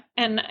 Yeah.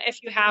 And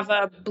if you have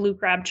a blue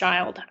crab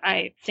child,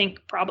 I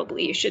think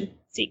probably you should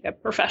seek a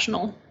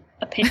professional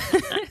opinion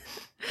on that.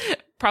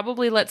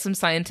 Probably let some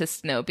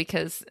scientists know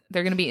because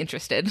they're going to be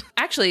interested.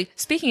 Actually,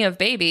 speaking of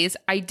babies,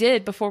 I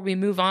did, before we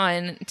move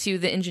on to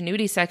the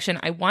ingenuity section,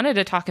 I wanted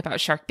to talk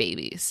about shark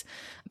babies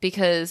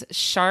because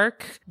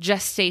shark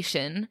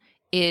gestation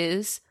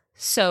is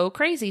so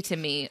crazy to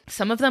me.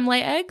 Some of them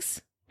lay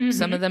eggs. Mm-hmm.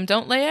 Some of them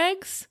don't lay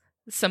eggs.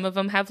 Some of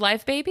them have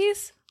live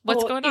babies.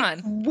 What's going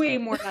on? Way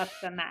more nuts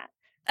than that.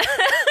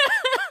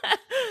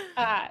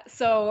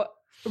 So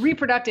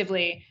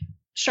reproductively,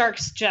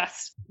 sharks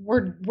just,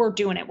 we're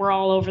doing it. We're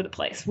all over the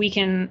place. We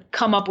can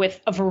come up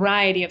with a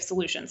variety of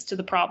solutions to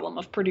the problem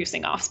of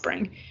producing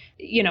offspring.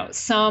 You know,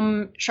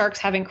 some sharks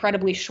have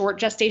incredibly short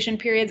gestation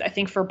periods. I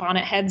think for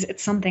bonnetheads,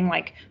 it's something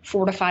like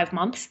 4 to 5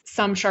 months.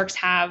 Some sharks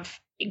have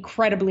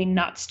incredibly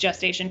nuts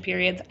gestation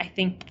periods. I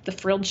think the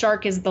frilled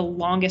shark is the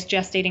longest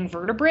gestating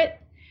vertebrate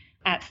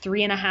at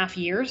 3.5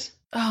 years.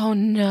 Oh,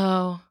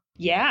 no.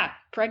 Yeah,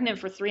 pregnant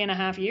for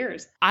 3.5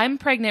 years. I'm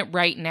pregnant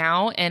right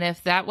now, and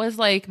if that was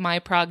like my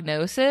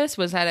prognosis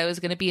was that it was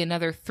going to be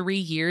another 3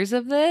 years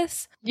of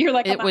this, you're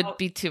like, it would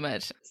be too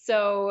much.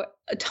 So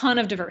a ton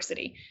of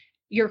diversity.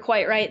 You're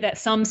quite right that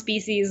some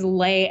species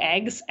lay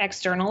eggs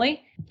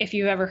externally. If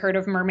you've ever heard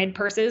of mermaid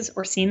purses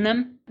or seen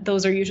them,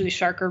 those are usually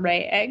shark or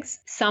ray eggs.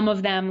 Some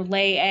of them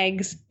lay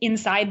eggs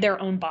inside their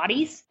own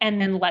bodies and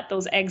then let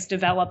those eggs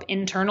develop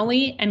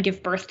internally and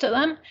give birth to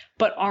them,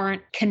 but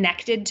aren't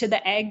connected to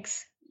the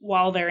eggs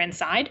while they're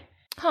inside.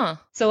 Huh.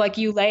 So like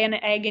you lay an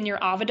egg in your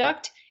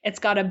oviduct, it's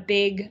got a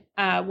big,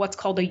 what's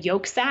called a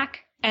yolk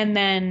sac, and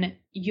then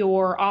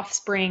your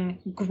offspring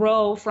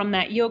grow from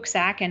that yolk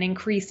sac and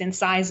increase in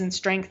size and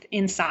strength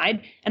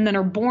inside, and then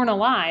are born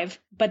alive,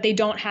 but they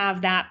don't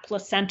have that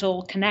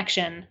placental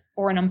connection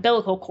or an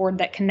umbilical cord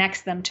that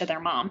connects them to their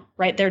mom,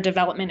 right? Their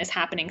development is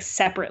happening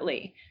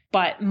separately,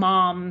 but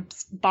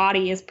mom's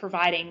body is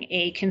providing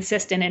a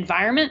consistent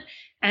environment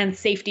and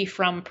safety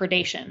from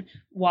predation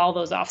while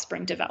those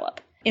offspring develop.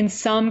 In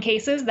some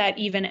cases, that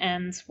even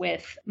ends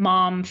with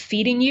mom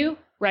feeding you,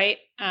 right?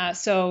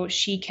 So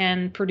she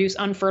can produce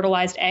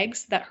unfertilized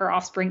eggs that her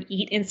offspring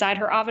eat inside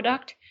her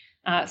oviduct.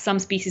 Some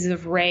species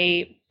of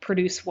ray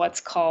produce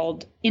what's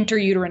called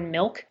interuterine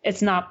milk.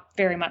 It's not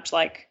very much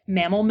like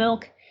mammal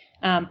milk,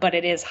 but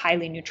it is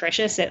highly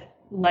nutritious. It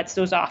lets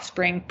those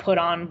offspring put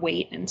on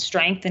weight and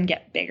strength and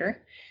get bigger.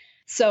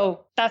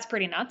 So that's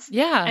pretty nuts.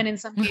 Yeah. And in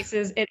some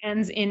cases, it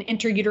ends in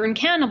interuterine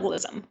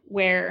cannibalism,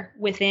 where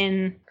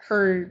within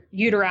her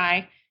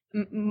uteri,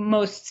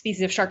 most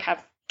species of shark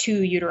have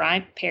 2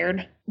 uteri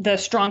paired. The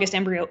strongest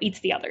embryo eats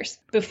the others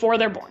before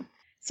they're born.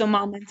 So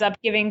mom ends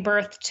up giving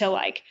birth to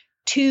like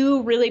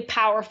 2 really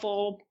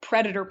powerful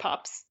predator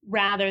pups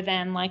rather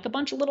than like a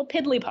bunch of little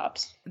piddly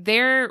pups.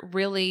 They're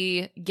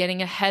really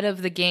getting ahead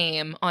of the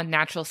game on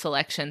natural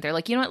selection. They're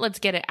like, you know what, let's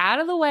get it out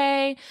of the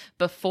way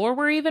before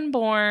we're even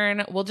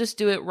born. We'll just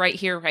do it right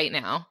here, right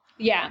now.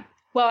 Yeah.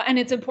 Well, and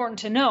it's important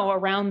to know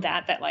around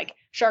that like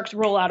sharks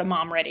roll out of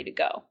mom ready to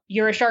go.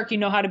 You're a shark, you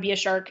know how to be a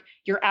shark.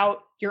 You're out,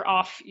 you're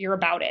off, you're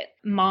about it.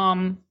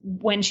 Mom,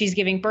 when she's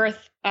giving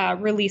birth,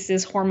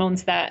 releases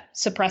hormones that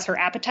suppress her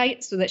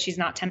appetite so that she's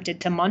not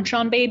tempted to munch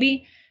on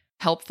baby.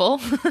 Helpful.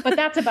 But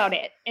that's about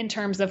it in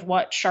terms of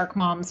what shark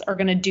moms are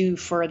going to do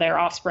for their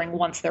offspring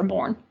once they're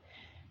born.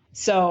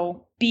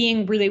 So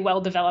being really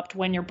well developed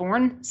when you're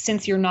born,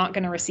 since you're not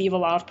going to receive a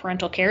lot of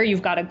parental care,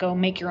 you've got to go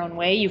make your own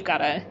way. You've got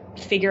to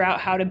figure out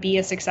how to be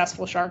a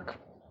successful shark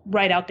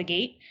right out the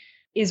gate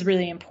is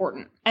really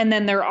important. And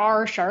then there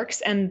are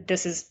sharks, and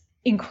this is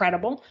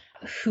incredible,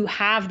 who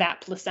have that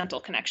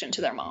placental connection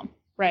to their mom,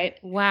 right?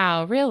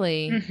 Wow,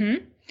 really?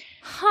 Mm-hmm.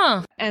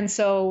 Huh. And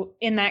so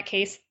in that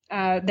case,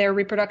 their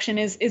reproduction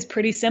is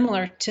pretty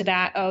similar to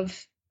that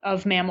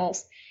of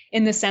mammals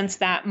in the sense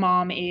that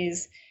mom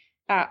is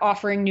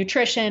offering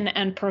nutrition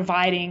and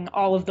providing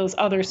all of those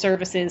other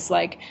services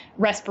like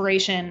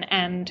respiration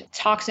and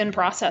toxin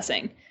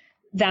processing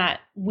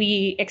that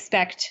we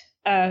expect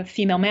a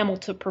female mammal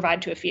to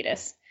provide to a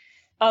fetus.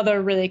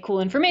 Other really cool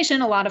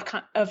information, a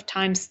lot of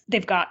times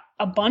they've got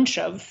a bunch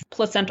of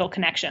placental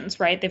connections,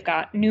 right? They've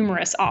got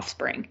numerous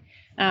offspring.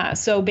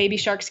 So baby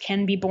sharks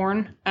can be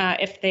born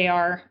if they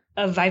are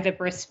a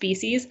viviparous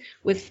species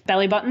with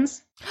belly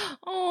buttons.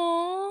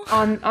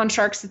 Aww. On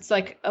sharks, it's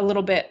like a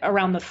little bit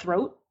around the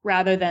throat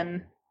rather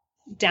than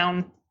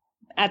down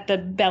at the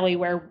belly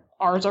where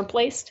ours are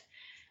placed.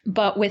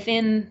 But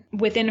within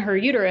her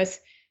uterus,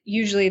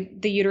 usually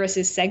the uterus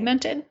is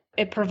segmented.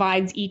 It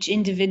provides each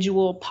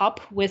individual pup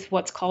with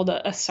what's called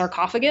a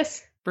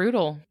sarcophagus.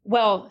 Brutal.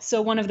 Well,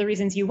 so one of the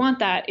reasons you want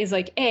that is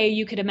like,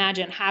 you could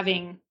imagine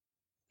having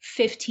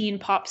 15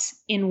 pups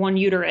in one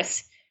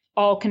uterus,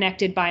 all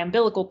connected by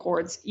umbilical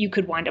cords. You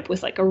could wind up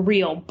with like a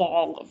real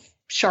ball of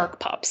shark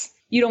pups.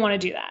 You don't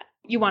want to do that.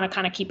 You want to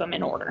kind of keep them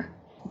in order.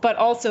 But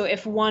also,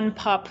 if one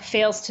pup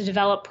fails to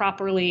develop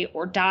properly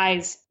or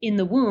dies in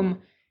the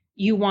womb,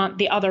 you want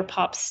the other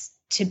pups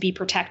to be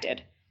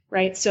protected,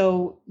 right?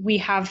 So we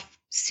have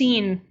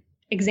seen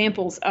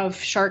examples of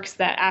sharks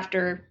that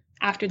after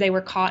they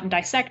were caught and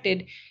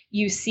dissected,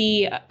 you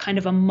see kind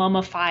of a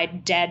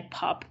mummified dead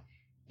pup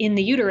in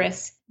the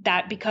uterus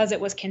that because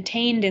it was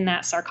contained in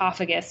that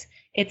sarcophagus,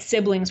 its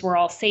siblings were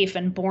all safe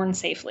and born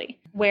safely.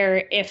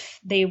 Where if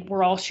they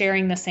were all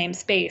sharing the same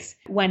space,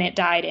 when it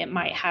died, it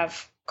might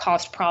have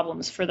caused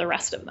problems for the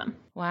rest of them.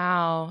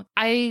 Wow.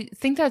 I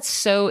think that's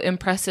so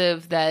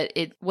impressive that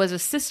it was a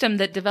system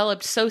that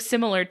developed so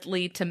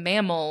similarly to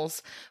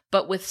mammals,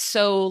 but with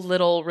so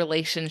little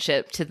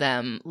relationship to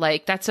them.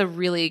 Like, that's a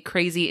really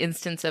crazy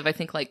instance of, I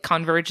think, like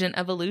convergent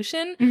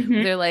evolution.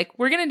 Mm-hmm. They're like,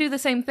 we're going to do the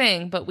same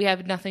thing, but we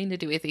have nothing to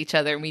do with each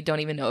other and we don't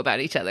even know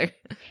about each other.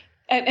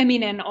 I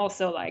mean, and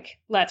also like,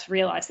 let's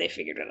realize they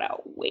figured it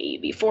out way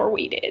before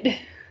we did.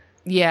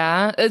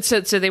 Yeah.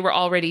 So they were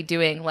already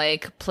doing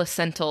like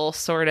placental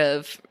sort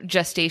of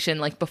gestation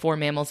like before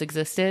mammals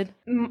existed?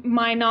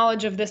 My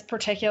knowledge of this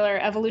particular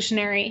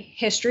evolutionary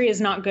history is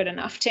not good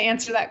enough to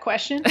answer that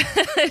question.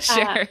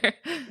 Sure.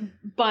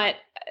 But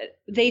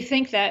they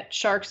think that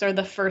sharks are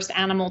the first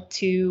animal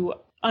to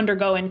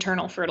undergo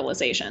internal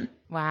fertilization.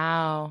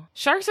 Wow.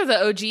 Sharks are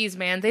the OGs,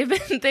 man. They've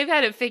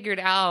had it figured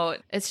out.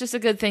 It's just a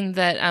good thing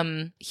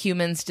that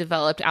humans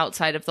developed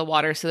outside of the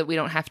water so that we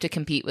don't have to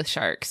compete with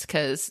sharks,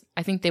 because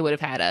I think they would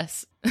have had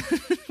us.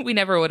 We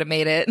never would have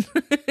made it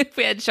if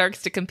we had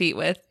sharks to compete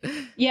with.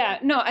 Yeah,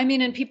 no, I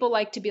mean, and people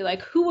like to be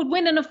like, who would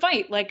win in a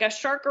fight, like a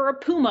shark or a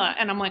puma?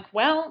 And I'm like,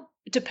 well,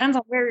 it depends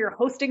on where you're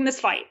hosting this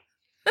fight.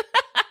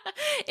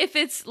 If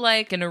it's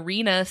like an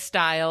arena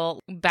style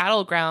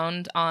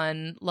battleground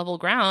on level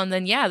ground,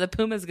 then yeah, the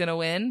puma's going to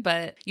win,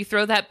 but you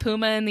throw that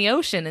puma in the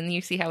ocean and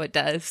you see how it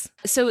does.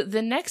 So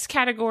the next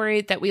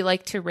category that we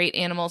like to rate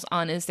animals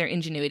on is their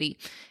ingenuity.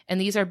 And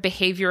these are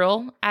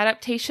behavioral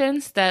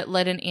adaptations that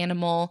let an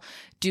animal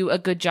do a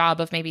good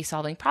job of maybe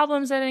solving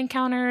problems that it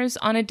encounters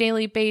on a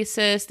daily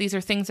basis. These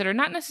are things that are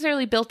not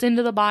necessarily built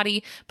into the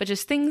body, but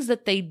just things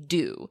that they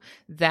do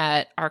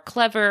that are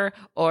clever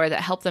or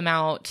that help them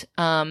out.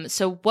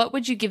 So what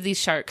would you give these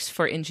sharks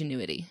for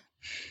ingenuity?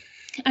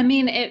 I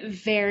mean, it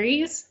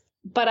varies,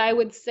 but I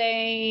would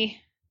say,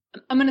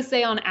 I'm going to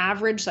say on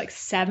average, like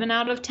 7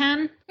 out of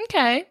 10.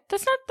 Okay.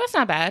 That's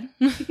not bad.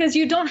 Because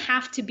you don't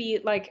have to be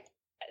like,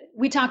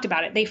 we talked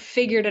about it. They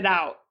figured it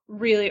out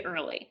really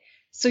early.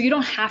 So you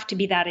don't have to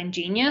be that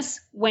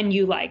ingenious when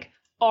you like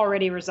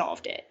already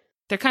resolved it.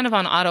 They're kind of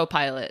on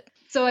autopilot.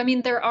 So, I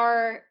mean, there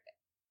are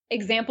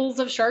examples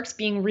of sharks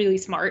being really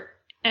smart.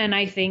 And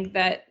I think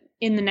that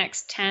in the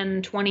next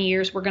 10, 20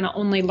 years, we're going to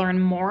only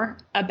learn more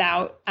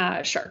about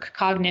shark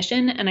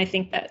cognition. And I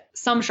think that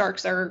some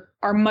sharks are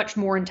much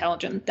more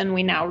intelligent than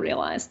we now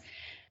realize.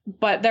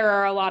 But there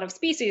are a lot of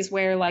species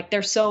where like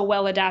they're so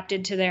well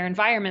adapted to their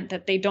environment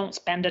that they don't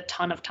spend a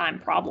ton of time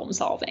problem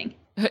solving.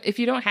 If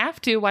you don't have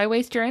to, why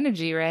waste your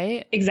energy,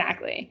 right?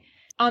 Exactly.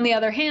 On the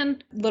other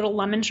hand, little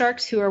lemon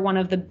sharks, who are one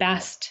of the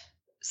best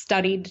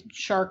studied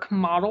shark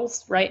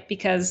models, right?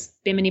 Because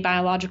Bimini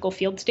Biological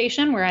Field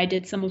Station, where I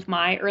did some of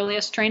my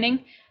earliest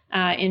training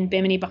in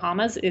Bimini,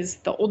 Bahamas, is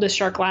the oldest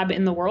shark lab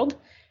in the world,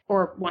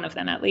 or one of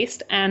them at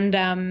least.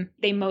 And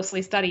they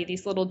mostly study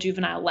these little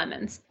juvenile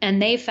lemons.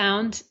 And they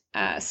found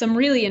some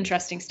really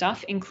interesting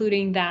stuff,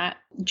 including that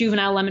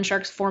juvenile lemon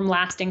sharks form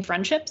lasting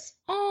friendships.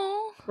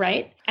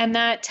 Right? And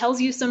that tells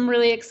you some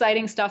really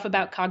exciting stuff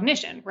about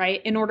cognition,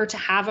 right? In order to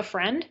have a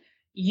friend,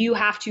 you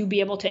have to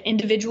be able to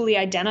individually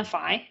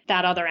identify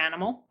that other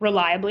animal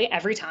reliably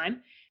every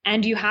time.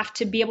 And you have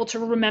to be able to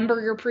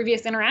remember your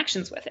previous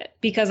interactions with it,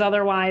 because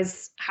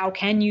otherwise, how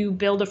can you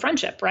build a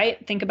friendship,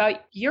 right? Think about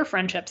your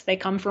friendships. They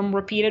come from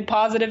repeated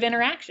positive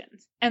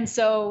interactions. And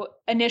so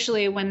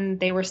initially, when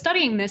they were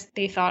studying this,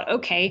 they thought,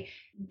 okay,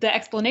 the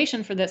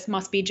explanation for this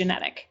must be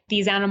genetic.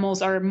 These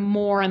animals are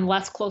more and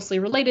less closely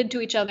related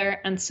to each other.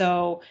 And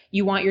so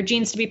you want your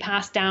genes to be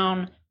passed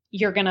down.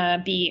 You're going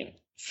to be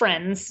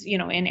friends, you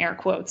know, in air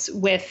quotes,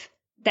 with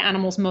the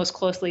animals most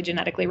closely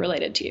genetically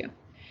related to you.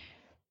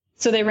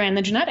 So they ran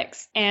the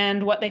genetics.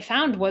 And what they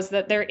found was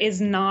that there is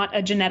not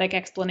a genetic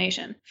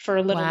explanation for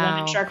little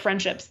lemon shark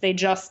friendships. They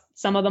just,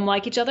 some of them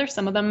like each other,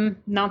 some of them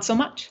not so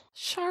much.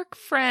 Shark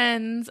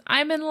friends.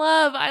 I'm in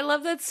love. I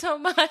love that so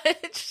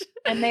much.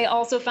 And they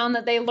also found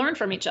that they learn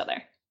from each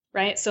other,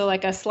 right? So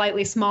like a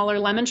slightly smaller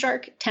lemon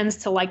shark tends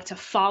to like to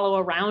follow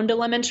around a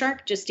lemon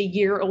shark just a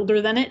year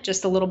older than it,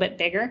 just a little bit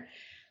bigger.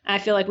 I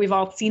feel like we've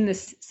all seen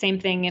this same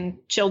thing in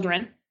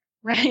children,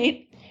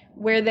 right?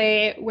 Where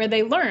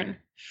they learn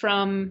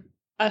from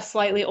a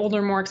slightly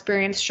older, more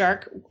experienced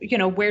shark, you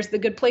know, where's the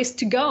good place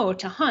to go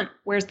to hunt?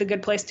 Where's the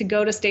good place to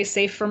go to stay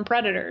safe from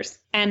predators?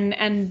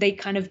 And they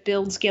kind of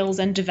build skills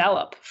and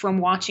develop from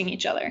watching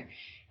each other.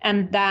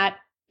 And that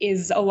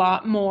is a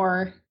lot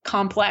more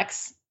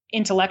complex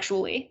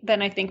intellectually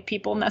than I think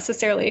people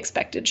necessarily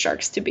expected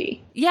sharks to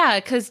be. Yeah,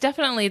 because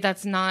definitely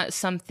that's not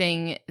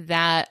something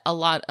that a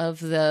lot of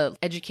the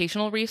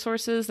educational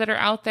resources that are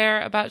out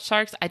there about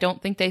sharks, I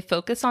don't think they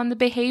focus on the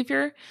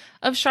behavior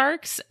of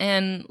sharks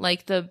and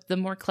like the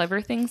more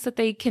clever things that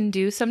they can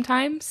do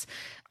sometimes.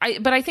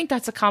 But I think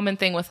that's a common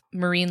thing with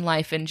marine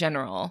life in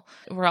general.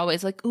 We're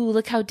always like, ooh,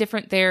 look how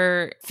different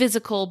their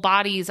physical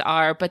bodies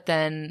are. But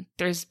then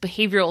there's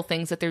behavioral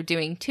things that they're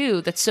doing too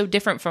that's so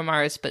different from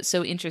ours, but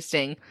so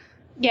interesting.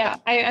 Yeah,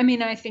 I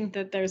mean, I think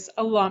that there's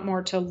a lot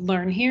more to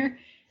learn here.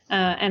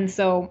 And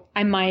so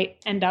I might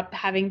end up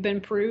having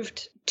been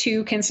proved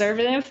too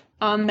conservative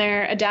on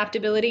their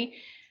adaptability.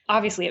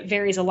 Obviously, it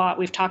varies a lot.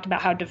 We've talked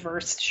about how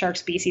diverse shark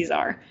species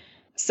are.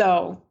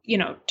 So, you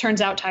know, turns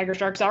out tiger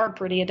sharks are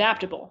pretty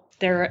adaptable.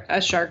 They're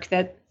a shark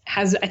that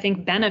has, I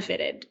think,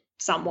 benefited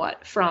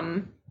somewhat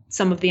from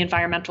some of the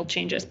environmental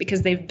changes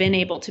because they've been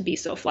able to be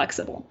so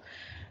flexible.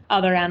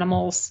 Other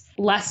animals,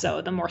 less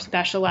so. The more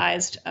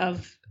specialized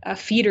of a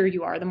feeder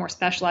you are, the more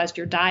specialized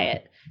your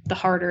diet, the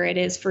harder it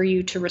is for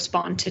you to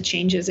respond to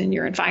changes in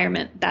your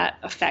environment that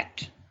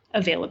affect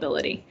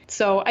availability.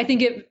 So I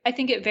think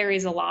it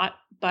varies a lot,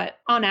 but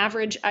on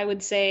average, I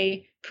would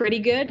say pretty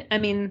good. I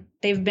mean,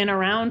 they've been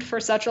around for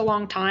such a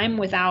long time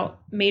without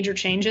major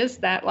changes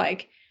that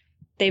like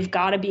they've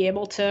got to be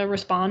able to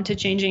respond to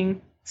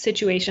changing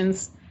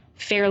situations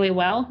fairly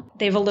well.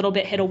 They've a little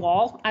bit hit a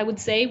wall, I would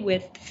say,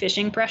 with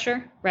fishing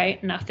pressure,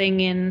 right? Nothing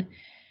in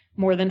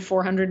more than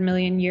 400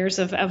 million years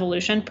of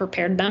evolution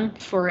prepared them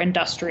for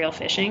industrial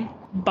fishing.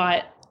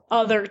 But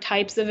other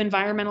types of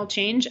environmental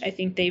change, I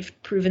think they've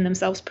proven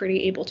themselves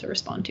pretty able to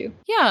respond to.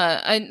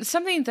 Yeah, and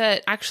something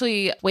that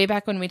actually way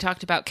back when we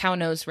talked about cow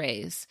nose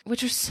rays,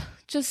 which are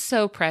just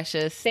so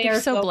precious. They're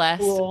so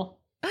blessed. Cool.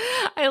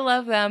 I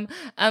love them.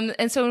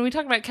 And so when we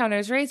talk about cow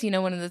nose rays,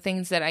 one of the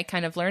things that I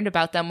kind of learned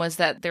about them was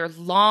that their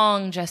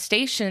long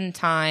gestation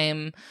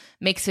time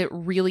makes it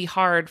really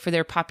hard for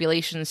their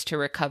populations to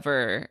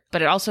recover,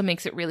 but it also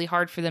makes it really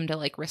hard for them to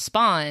like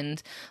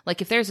respond.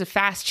 Like if there's a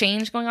fast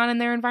change going on in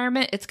their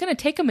environment, it's going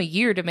to take them a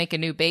year to make a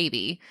new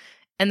baby.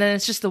 And then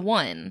it's just the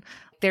one.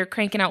 They're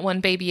cranking out one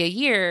baby a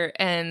year.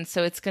 And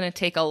so it's going to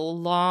take a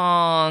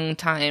long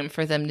time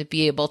for them to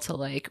be able to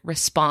like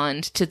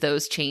respond to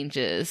those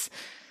changes.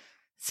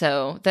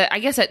 So I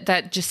guess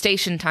that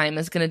gestation time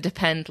is going to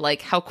depend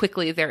like how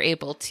quickly they're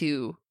able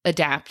to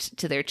adapt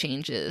to their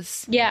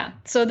changes. Yeah.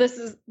 So this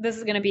is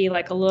going to be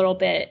like a little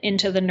bit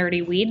into the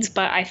nerdy weeds,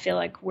 but I feel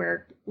like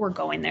we're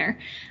going there.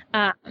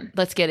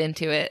 Let's get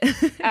into it.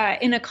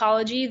 In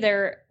ecology,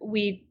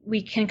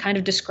 we can kind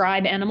of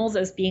describe animals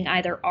as being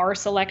either R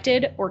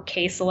selected or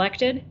K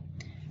selected,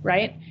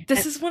 right?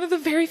 This is one of the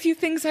very few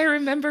things I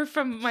remember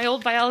from my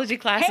old biology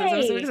classes. Hey!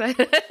 I'm so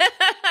excited.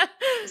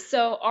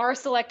 So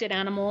R-selected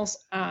animals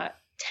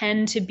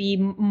tend to be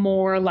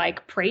more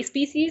like prey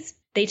species.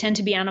 They tend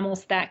to be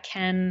animals that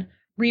can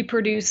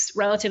reproduce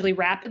relatively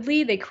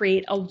rapidly. They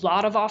create a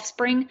lot of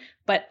offspring,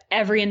 but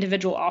every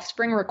individual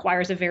offspring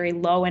requires a very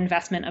low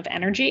investment of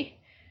energy.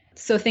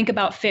 So think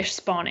about fish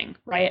spawning,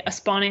 right? A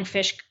spawning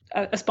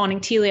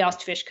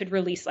teleost fish could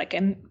release like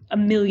a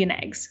million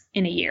eggs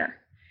in a year.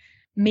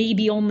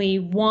 Maybe only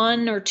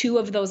 1 or 2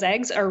 of those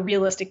eggs are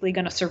realistically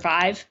going to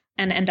survive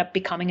and end up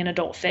becoming an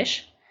adult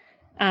fish.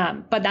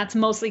 But that's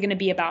mostly going to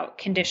be about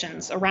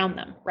conditions around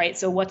them, right?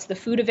 So what's the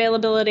food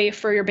availability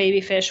for your baby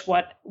fish?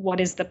 What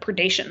is the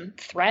predation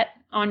threat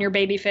on your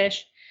baby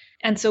fish?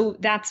 And so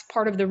that's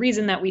part of the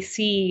reason that we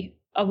see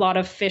a lot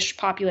of fish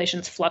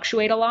populations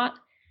fluctuate a lot,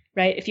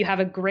 right? If you have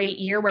a great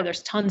year where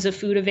there's tons of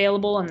food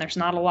available and there's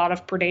not a lot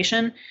of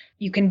predation,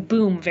 you can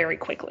boom very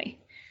quickly.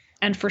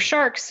 And for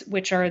sharks,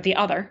 which are the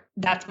other,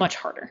 that's much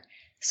harder.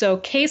 So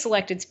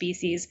K-selected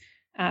species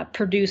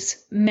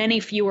produce many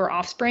fewer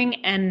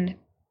offspring and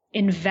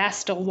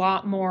invest a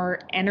lot more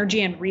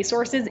energy and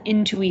resources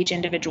into each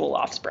individual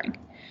offspring.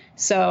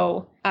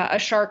 So a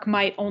shark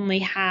might only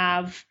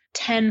have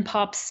 10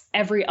 pups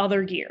every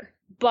other year,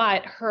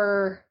 but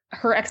her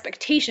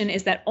expectation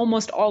is that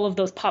almost all of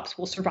those pups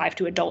will survive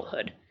to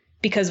adulthood,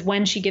 because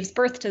when she gives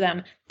birth to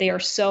them, they are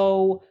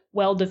so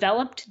well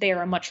developed, they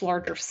are a much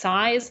larger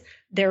size,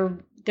 they're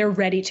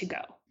ready to go.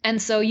 And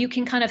so you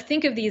can kind of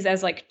think of these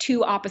as like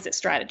two opposite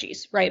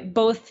strategies, right?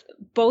 Both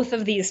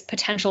of these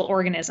potential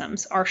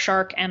organisms, our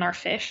shark and our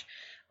fish,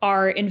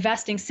 are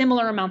investing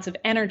similar amounts of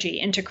energy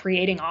into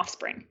creating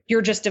offspring.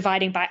 You're just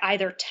dividing by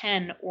either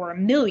 10 or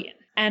 1 million.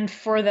 And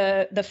for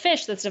the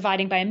fish that's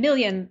dividing by 1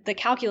 million, the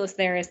calculus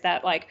there is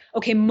that like,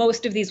 okay,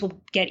 most of these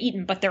will get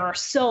eaten, but there are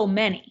so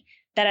many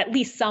that at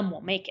least some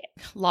will make it.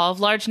 Law of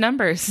large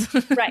numbers.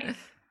 Right.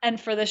 And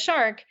for the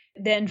shark,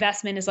 the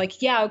investment is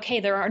like, yeah, okay,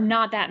 there are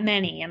not that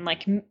many. And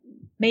like,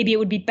 maybe it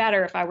would be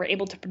better if I were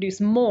able to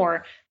produce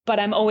more, but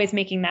I'm always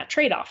making that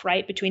trade-off,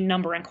 right, between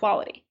number and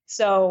quality.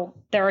 So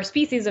there are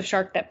species of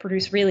shark that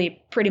produce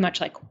really pretty much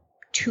like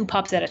 2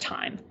 pups at a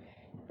time.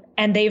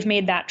 And they've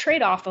made that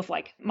trade-off of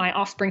like, my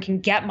offspring can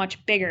get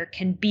much bigger,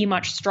 can be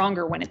much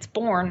stronger when it's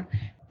born,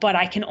 but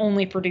I can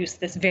only produce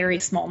this very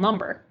small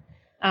number,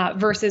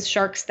 versus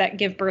sharks that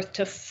give birth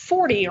to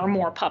 40 or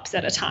more pups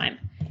at a time,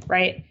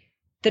 right?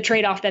 The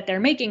trade-off that they're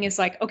making is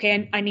like,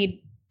 okay, I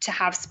need to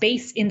have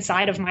space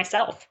inside of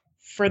myself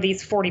for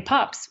these 40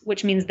 pups,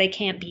 which means they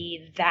can't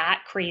be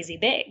that crazy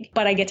big,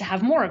 but I get to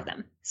have more of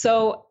them.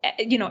 So,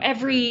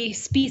 every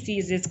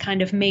species is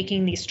kind of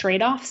making these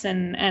trade-offs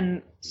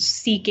and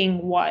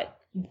seeking what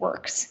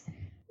works.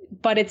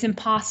 But it's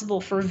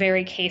impossible for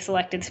very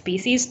K-selected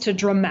species to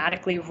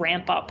dramatically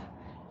ramp up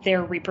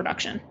their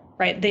reproduction,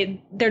 right?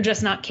 They're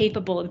just not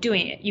capable of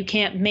doing it. You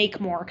can't make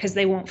more because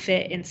they won't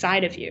fit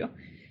inside of you.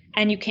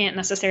 And you can't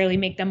necessarily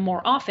make them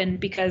more often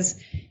because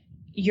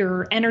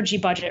your energy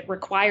budget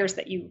requires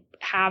that you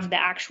have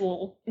the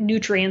actual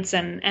nutrients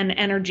and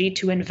energy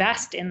to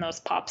invest in those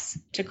pups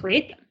to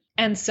create them.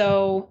 And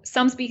so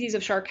some species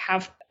of shark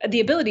have the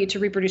ability to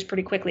reproduce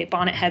pretty quickly.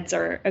 Bonnetheads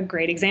are a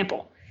great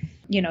example.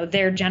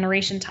 Their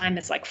generation time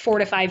is like 4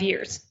 to 5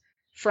 years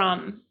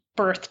from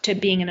birth to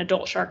being an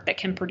adult shark that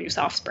can produce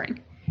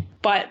offspring.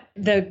 But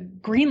the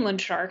Greenland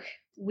shark,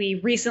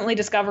 we recently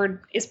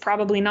discovered, is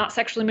probably not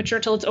sexually mature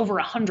till it's over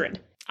 100.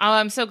 Oh,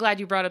 I'm so glad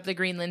you brought up the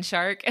Greenland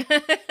shark.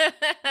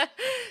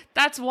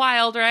 That's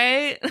wild,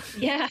 right?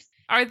 Yeah.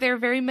 Are there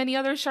very many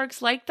other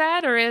sharks like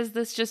that, or is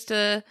this just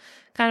a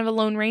kind of a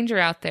lone ranger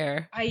out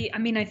there? I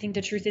mean, I think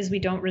the truth is we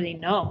don't really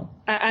know.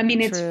 I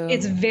mean, True.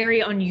 it's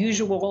very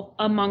unusual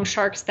among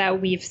sharks that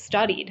we've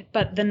studied,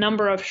 but the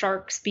number of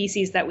shark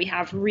species that we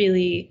have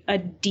really a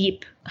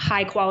deep,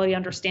 high quality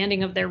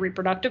understanding of their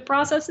reproductive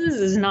processes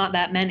is not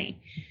that many.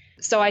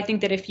 So I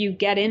think that if you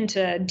get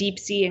into deep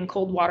sea and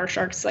cold water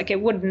sharks, like,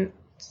 it wouldn't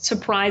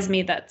surprise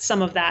me that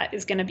some of that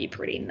is going to be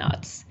pretty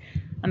nuts.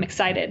 I'm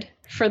excited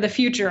for the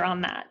future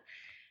on that.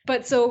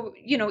 But so,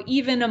 you know,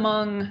 even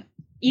among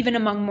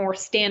more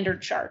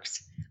standard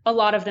sharks, a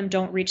lot of them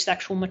don't reach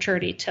sexual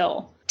maturity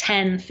till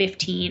 10,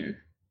 15,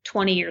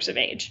 20 years of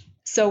age.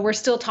 So we're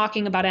still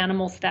talking about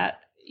animals that,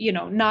 you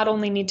know, not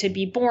only need to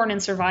be born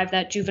and survive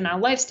that juvenile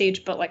life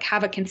stage, but like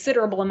have a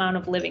considerable amount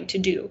of living to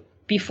do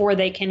before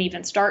they can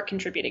even start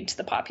contributing to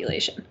the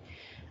population.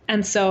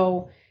 And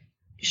so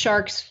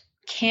sharks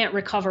can't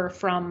recover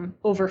from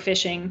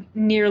overfishing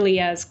nearly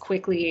as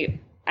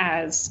quickly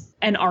as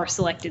an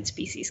R-selected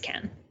species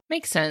can.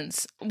 Makes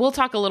sense. We'll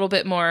talk a little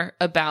bit more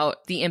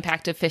about the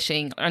impact of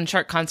fishing on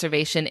shark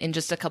conservation in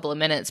just a couple of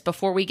minutes.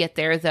 Before we get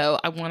there, though,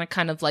 I want to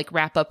kind of like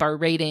wrap up our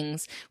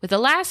ratings with the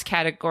last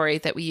category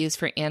that we use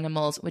for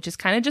animals, which is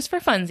kind of just for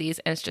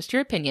funsies, and it's just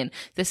your opinion.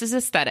 This is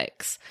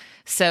aesthetics.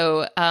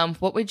 So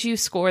what would you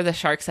score the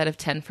sharks out of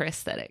 10 for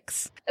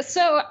aesthetics?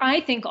 So I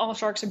think all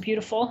sharks are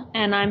beautiful,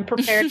 and I'm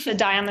prepared to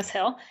die on this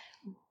hill.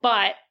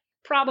 But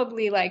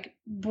probably, like,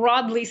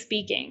 broadly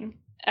speaking,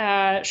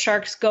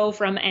 sharks go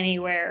from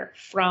anywhere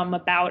from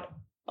about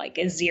like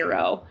a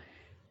 0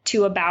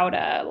 to about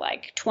a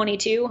like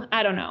 22.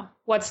 I don't know.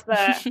 What's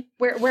the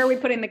where are we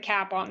putting the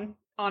cap on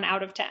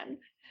out of 10?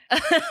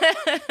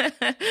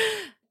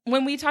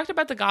 When we talked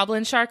about the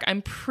goblin shark,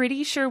 I'm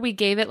pretty sure we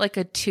gave it like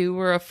a 2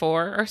 or a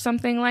 4 or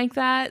something like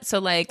that. So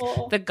like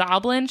the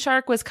goblin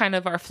shark was kind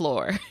of our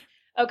floor.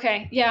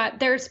 Okay. Yeah,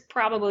 there's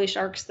probably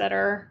sharks that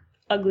are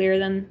uglier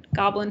than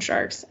goblin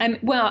sharks.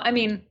 I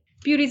mean,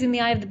 beauty's in the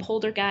eye of the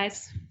beholder,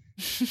 guys.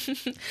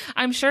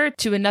 I'm sure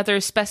to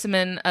another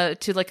specimen,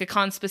 to like a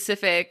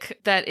conspecific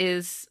that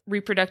is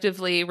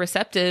reproductively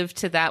receptive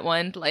to that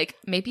one, like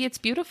maybe it's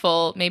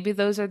beautiful. Maybe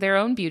those are their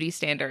own beauty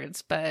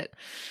standards, but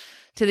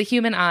to the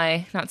human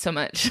eye, not so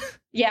much.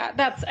 Yeah,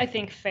 that's, I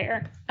think,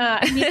 fair.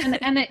 I mean,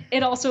 and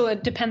it also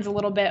depends a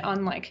little bit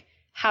on like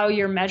how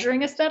you're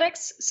measuring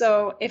aesthetics.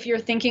 So if you're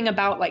thinking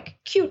about like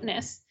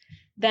cuteness,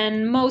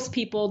 then most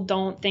people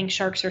don't think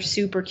sharks are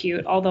super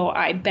cute, although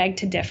I beg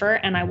to differ,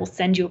 and I will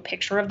send you a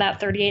picture of that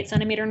 38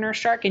 centimeter nurse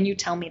shark, and you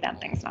tell me that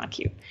thing's not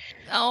cute.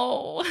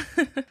 Oh.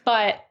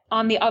 But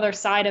on the other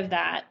side of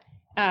that,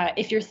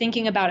 if you're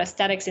thinking about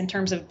aesthetics in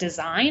terms of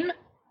design,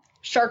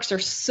 sharks are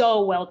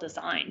so well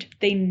designed.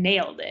 They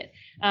nailed it.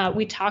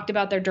 We talked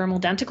about their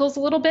dermal denticles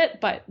a little bit,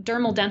 but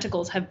dermal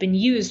denticles have been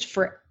used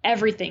for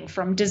everything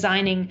from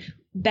designing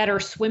better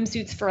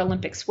swimsuits for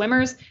Olympic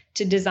swimmers,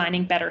 to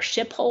designing better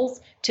ship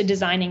hulls, to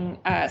designing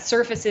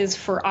surfaces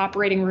for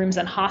operating rooms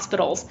and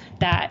hospitals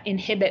that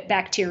inhibit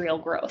bacterial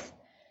growth.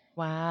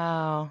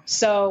 Wow.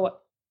 So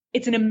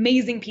it's an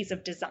amazing piece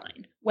of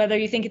design. Whether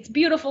you think it's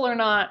beautiful or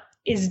not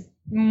is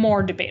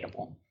more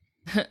debatable.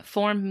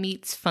 Form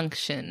meets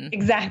function.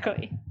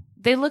 Exactly.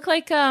 They look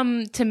like,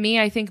 to me,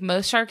 I think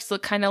most sharks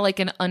look kind of like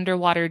an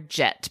underwater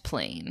jet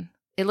plane.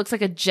 It looks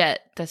like a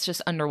jet that's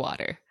just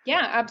underwater.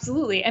 Yeah,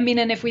 absolutely. I mean,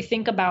 and if we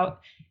think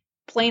about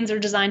planes are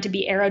designed to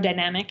be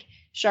aerodynamic,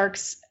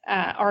 sharks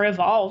are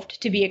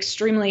evolved to be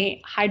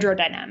extremely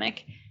hydrodynamic.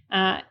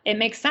 It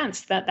makes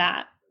sense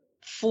that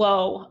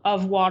flow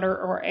of water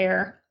or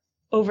air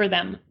over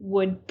them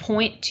would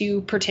point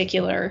to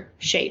particular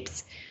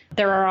shapes.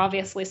 There are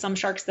obviously some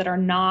sharks that are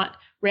not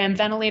ram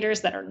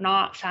ventilators, that are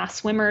not fast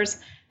swimmers,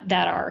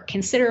 that are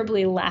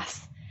considerably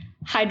less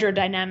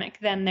hydrodynamic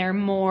than their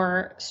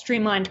more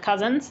streamlined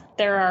cousins.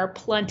 There are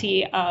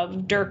plenty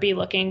of derpy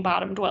looking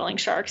bottom dwelling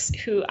sharks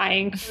who I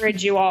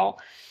encourage you all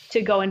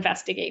to go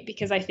investigate,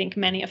 because I think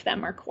many of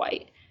them are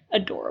quite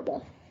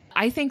adorable.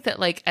 I think that,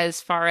 like,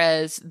 as far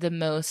as the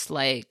most,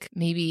 like,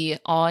 maybe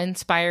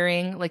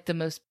awe-inspiring, like the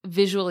most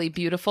visually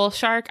beautiful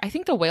shark, I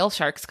think the whale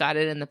shark's got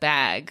it in the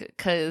bag.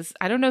 Because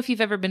I don't know if you've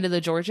ever been to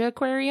the Georgia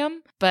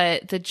Aquarium,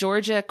 but the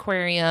Georgia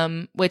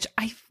Aquarium, which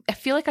I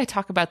feel like I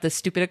talk about this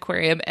stupid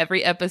aquarium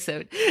every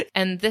episode.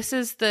 And this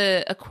is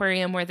the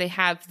aquarium where they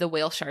have the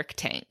whale shark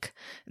tank.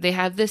 They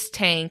have this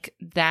tank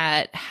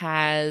that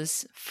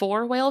has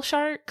 4 whale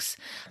sharks,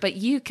 but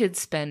you could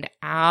spend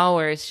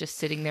hours just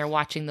sitting there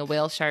watching the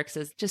whale sharks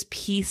as just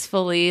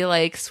peacefully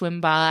like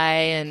swim by,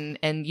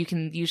 and you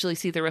can usually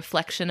see the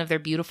reflection of their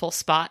beautiful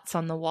spots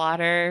on the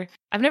water.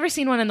 I've never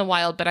seen one in the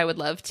wild, but I would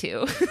love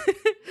to.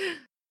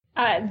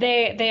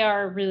 They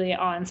are really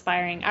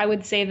awe-inspiring. I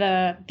would say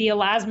the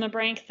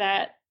elasmobranch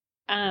that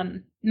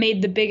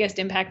made the biggest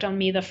impact on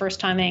me the first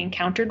time I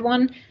encountered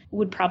one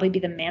would probably be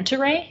the manta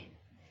ray.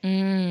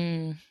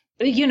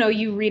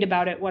 you read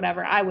about it,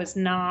 whatever. I was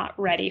not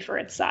ready for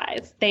its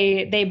size.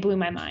 They blew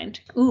my mind.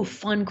 Ooh,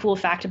 fun, cool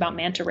fact about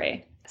manta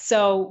ray.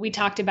 So we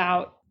talked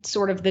about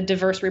sort of the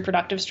diverse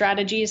reproductive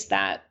strategies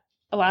that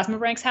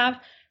elasmobranchs have.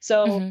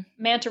 So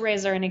manta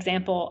rays are an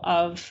example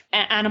of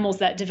animals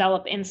that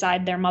develop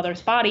inside their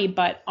mother's body,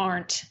 but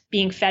aren't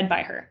being fed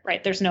by her,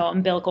 right? There's no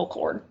umbilical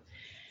cord.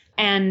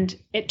 And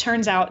it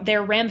turns out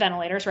they're ram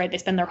ventilators, right? They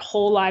spend their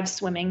whole lives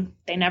swimming.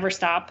 They never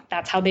stop.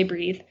 That's how they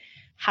breathe.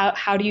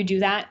 How do you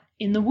do that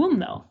in the womb,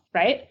 though,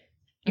 right?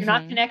 You're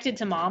not connected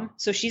to mom,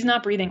 so she's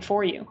not breathing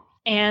for you.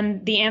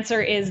 And the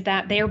answer is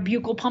that they are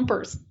buccal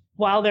pumpers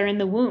while they're in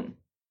the womb.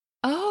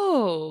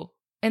 Oh,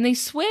 and they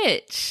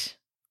switch.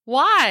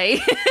 Why?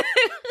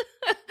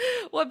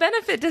 What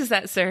benefit does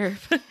that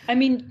serve? I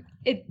mean,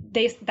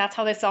 that's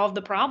how they solve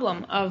the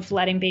problem of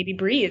letting baby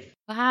breathe.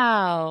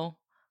 Wow.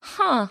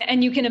 Huh.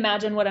 And you can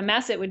imagine what a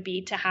mess it would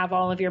be to have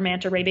all of your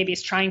manta ray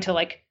babies trying to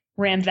like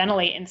ram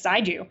ventilate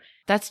inside you.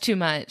 That's too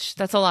much.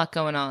 That's a lot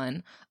going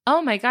on.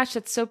 Oh my gosh,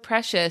 that's so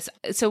precious.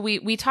 So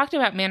we talked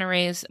about manta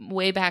rays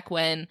way back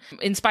when,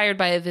 inspired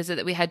by a visit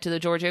that we had to the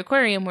Georgia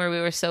Aquarium where we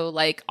were so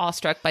like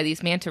awestruck by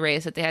these manta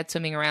rays that they had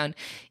swimming around.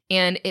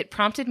 And it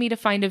prompted me to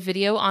find a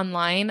video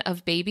online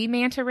of baby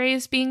manta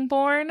rays being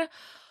born.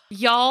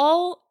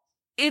 Y'all,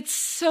 it's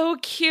so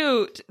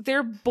cute.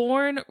 They're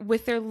born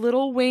with their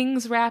little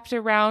wings wrapped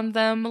around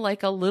them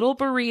like a little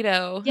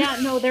burrito. Yeah,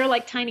 no, they're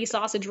like tiny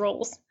sausage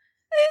rolls.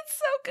 It's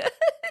so good.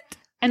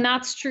 And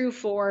that's true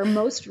for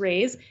most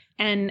rays.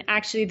 And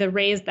actually, the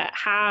rays that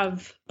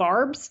have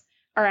barbs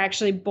are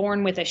actually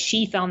born with a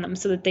sheath on them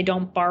so that they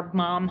don't barb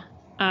mom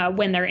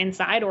when they're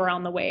inside or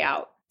on the way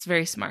out. It's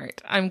very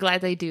smart. I'm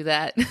glad they do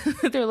that.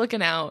 They're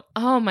looking out.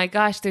 Oh my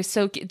gosh, they're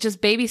so cute.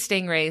 Just baby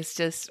stingrays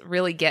just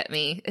really get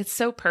me. It's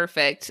so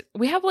perfect.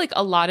 We have like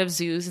a lot of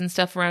zoos and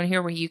stuff around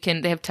here where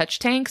they have touch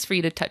tanks for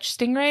you to touch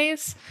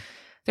stingrays.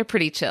 They're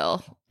pretty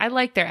chill. I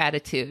like their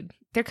attitude.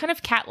 They're kind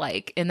of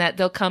cat-like in that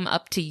they'll come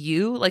up to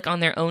you like on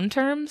their own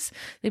terms.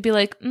 They'd be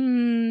like,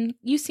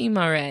 you seem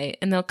all right.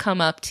 And they'll come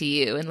up to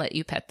you and let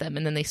you pet them.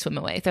 And then they swim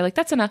away. They're like,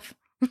 that's enough.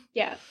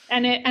 Yeah.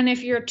 And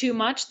if you're too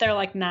much, they're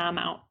like, nah, I'm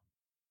out.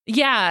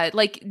 Yeah.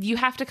 Like you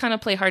have to kind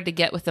of play hard to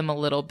get with them a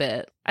little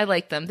bit. I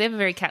like them. They have a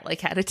very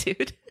cat-like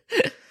attitude.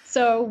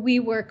 So we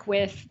work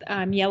with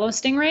yellow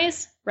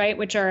stingrays, right?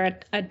 Which are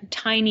a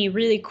tiny,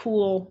 really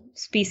cool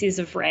species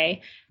of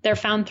ray. They're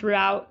found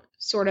throughout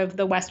sort of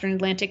the Western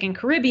Atlantic and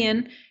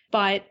Caribbean,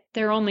 but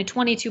there are only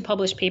 22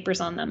 published papers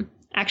on them.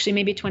 Actually,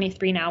 maybe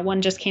 23 now.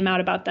 One just came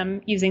out about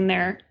them using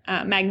their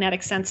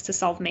magnetic sense to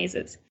solve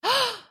mazes.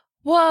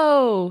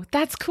 Whoa,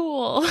 that's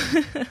cool.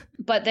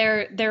 But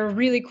they're a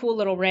really cool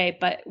little ray,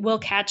 but we'll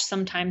catch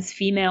sometimes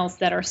females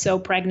that are so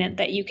pregnant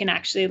that you can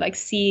actually like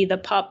see the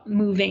pup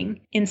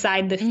moving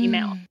inside the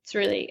female. It's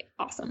really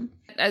awesome.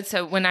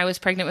 So when I was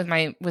pregnant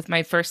with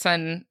my first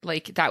son,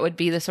 like that would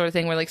be the sort of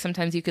thing where like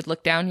sometimes you could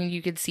look down and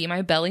you could see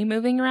my belly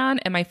moving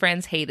around, and my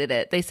friends hated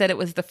it. They said it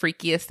was the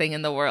freakiest thing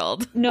in the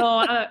world.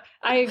 No,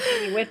 I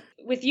agree.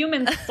 With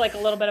humans, it's like a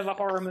little bit of a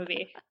horror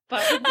movie,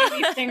 but with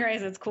baby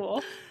stingrays, it's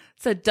cool.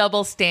 It's a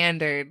double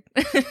standard.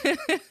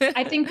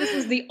 I think this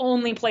is the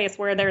only place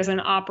where there's an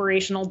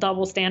operational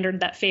double standard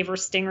that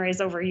favors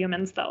stingrays over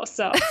humans, though.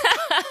 So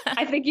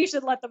I think you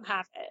should let them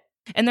have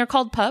it. And they're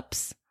called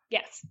pups?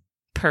 Yes.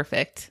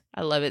 Perfect.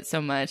 I love it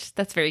so much.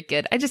 That's very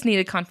good. I just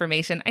needed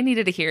confirmation. I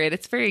needed to hear it.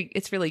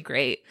 It's really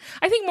great.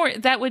 I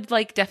think that would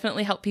like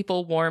definitely help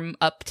people warm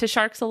up to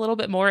sharks a little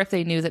bit more if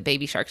they knew that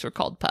baby sharks were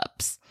called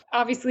pups.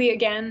 Obviously,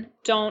 again,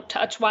 don't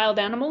touch wild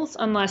animals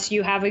unless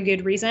you have a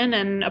good reason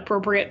and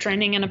appropriate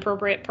training and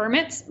appropriate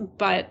permits.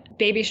 But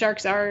baby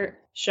sharks are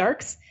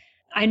sharks.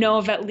 I know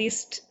of at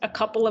least a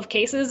couple of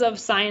cases of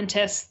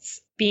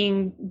scientists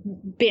being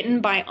bitten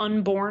by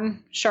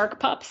unborn shark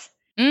pups.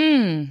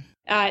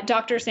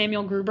 Dr.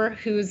 Samuel Gruber,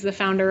 who's the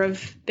founder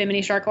of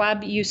Bimini Shark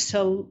Lab, used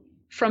to,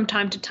 from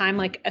time to time,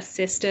 like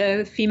assist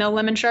a female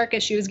lemon shark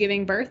as she was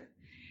giving birth.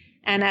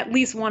 And at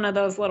least one of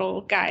those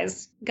little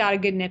guys got a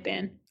good nip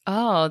in.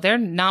 Oh, they're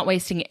not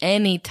wasting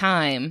any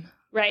time.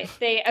 Right.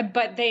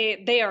 But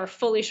they are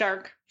fully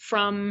shark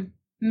from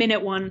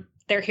minute one.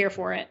 They're here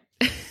for it.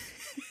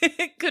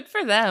 Good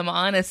for them,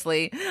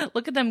 honestly.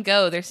 Look at them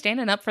go. They're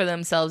standing up for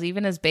themselves,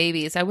 even as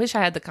babies. I wish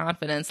I had the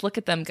confidence. Look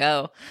at them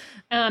go.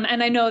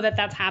 And I know that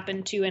that's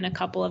happened too in a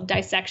couple of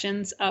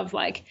dissections of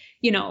like,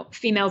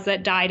 females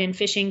that died in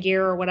fishing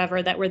gear or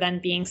whatever that were then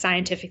being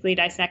scientifically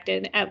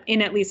dissected.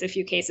 In at least a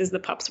few cases, the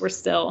pups were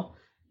still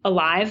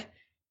alive.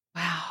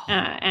 Wow.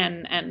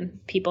 And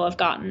people have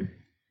gotten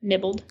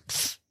nibbled.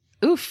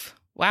 Oof.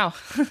 Wow.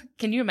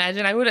 Can you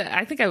imagine?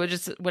 I think I would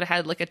have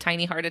had like a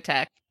tiny heart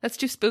attack. That's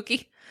too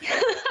spooky.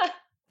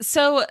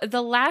 So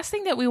the last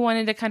thing that we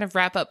wanted to kind of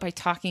wrap up by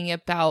talking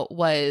about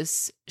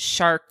was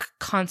shark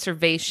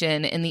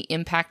conservation and the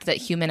impact that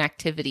human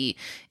activity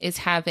is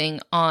having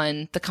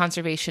on the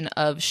conservation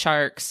of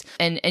sharks.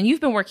 And you've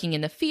been working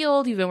in the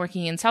field, you've been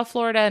working in South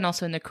Florida and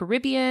also in the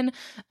Caribbean.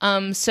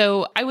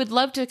 So I would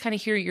love to kind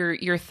of hear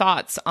your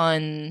thoughts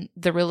on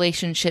the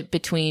relationship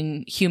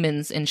between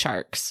humans and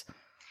sharks.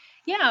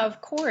 Yeah,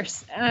 of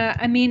course.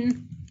 I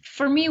mean,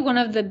 for me, one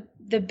of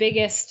the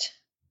biggest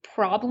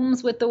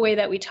problems with the way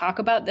that we talk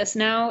about this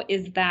now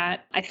is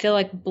that I feel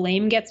like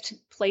blame gets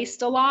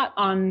placed a lot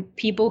on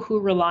people who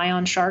rely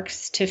on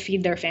sharks to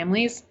feed their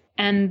families.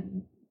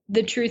 And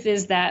the truth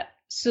is that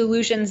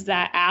solutions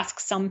that ask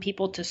some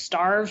people to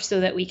starve so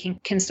that we can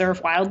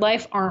conserve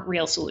wildlife aren't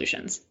real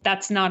solutions.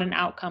 That's not an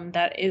outcome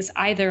that is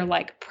either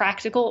like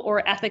practical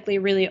or ethically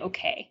really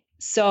okay.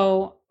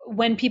 So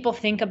when people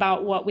think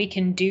about what we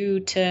can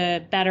do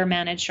to better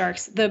manage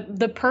sharks,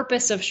 the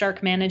purpose of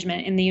shark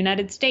management in the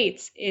United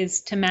States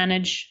is to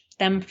manage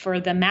them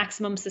for the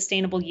maximum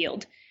sustainable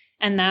yield.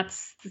 And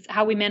that's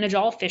how we manage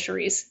all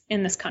fisheries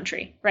in this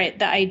country, right?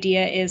 The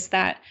idea is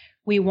that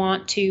we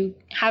want to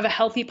have a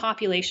healthy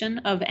population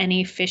of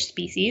any fish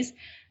species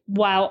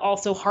while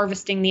also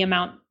harvesting the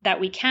amount that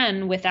we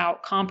can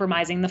without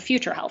compromising the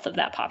future health of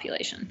that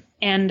population.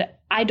 And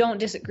I don't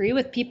disagree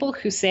with people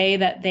who say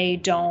that they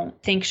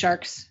don't think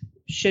sharks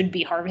should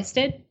be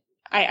harvested.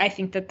 I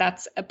think that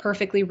that's a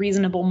perfectly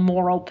reasonable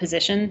moral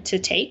position to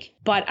take.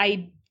 But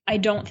I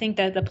don't think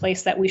that the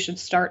place that we should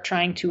start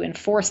trying to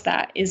enforce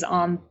that is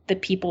on the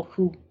people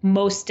who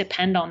most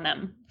depend on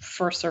them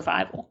for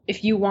survival.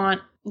 If you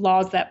want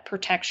laws that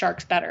protect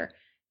sharks better,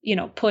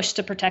 push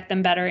to protect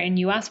them better in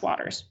U.S.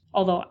 waters.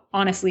 Although,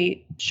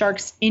 honestly,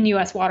 sharks in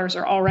U.S. waters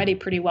are already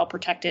pretty well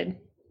protected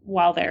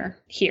while they're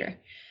here.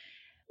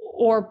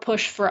 Or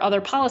push for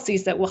other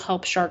policies that will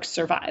help sharks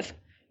survive,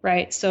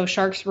 right? So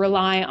sharks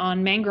rely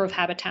on mangrove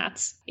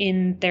habitats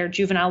in their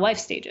juvenile life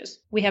stages.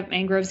 We have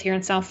mangroves here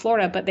in South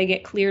Florida, but they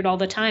get cleared all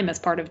the time as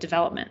part of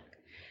development.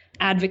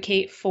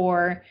 Advocate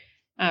for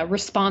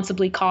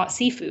responsibly caught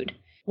seafood.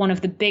 One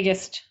of the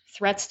biggest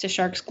threats to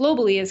sharks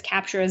globally is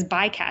capture as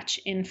bycatch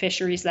in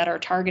fisheries that are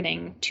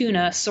targeting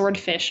tuna,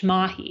 swordfish,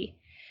 mahi.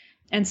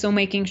 And so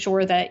making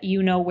sure that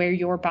you know where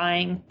you're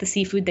buying the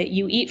seafood that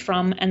you eat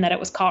from and that it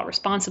was caught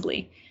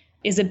responsibly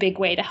is a big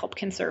way to help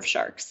conserve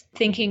sharks.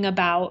 Thinking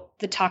about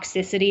the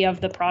toxicity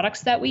of the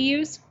products that we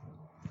use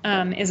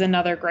is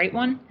another great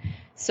one.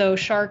 So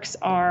sharks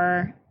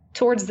are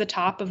towards the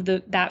top of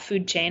that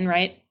food chain,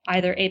 right?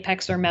 Either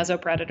apex or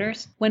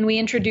mesopredators. When we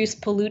introduce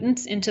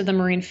pollutants into the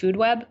marine food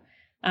web,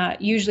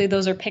 usually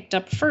those are picked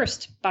up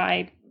first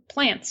by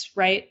plants,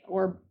 right?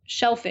 Or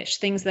shellfish,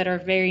 things that are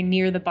very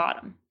near the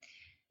bottom.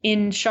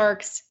 In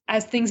sharks,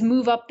 as things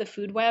move up the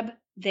food web,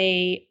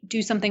 they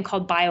do something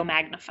called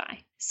biomagnify.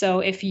 So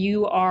if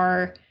you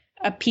are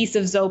a piece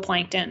of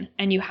zooplankton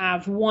and you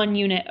have 1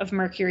 unit of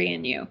mercury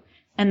in you,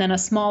 and then a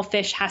small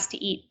fish has to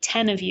eat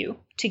 10 of you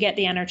to get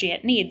the energy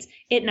it needs,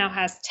 it now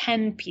has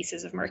 10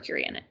 pieces of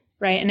mercury in it,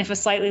 right? And if a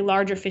slightly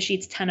larger fish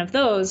eats 10 of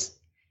those,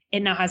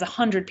 it now has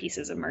 100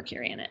 pieces of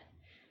mercury in it.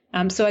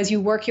 So as you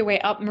work your way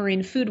up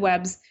marine food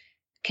webs,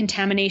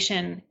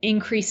 contamination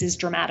increases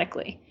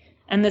dramatically.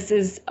 And this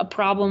is a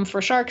problem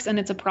for sharks, and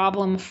it's a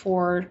problem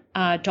for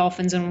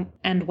dolphins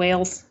and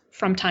whales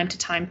from time to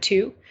time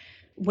too,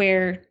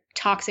 where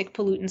toxic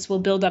pollutants will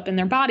build up in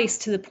their bodies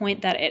to the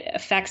point that it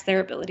affects their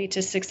ability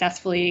to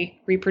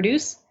successfully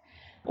reproduce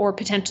or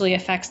potentially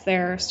affects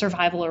their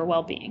survival or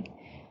well-being.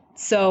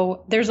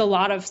 So there's a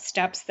lot of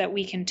steps that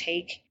we can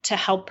take to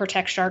help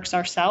protect sharks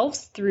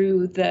ourselves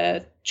through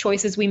the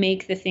choices we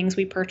make, the things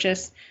we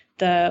purchase,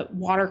 the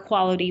water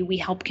quality we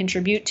help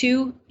contribute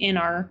to in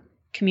our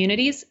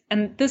communities.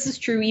 And this is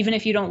true even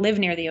if you don't live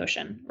near the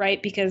ocean, right?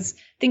 Because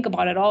think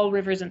about it, all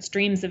rivers and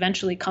streams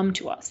eventually come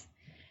to us.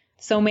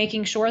 So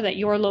making sure that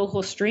your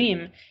local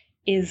stream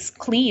is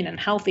clean and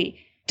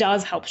healthy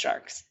does help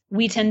sharks.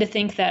 We tend to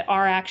think that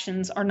our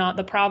actions are not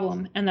the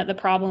problem and that the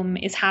problem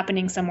is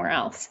happening somewhere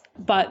else.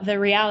 But the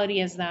reality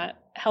is that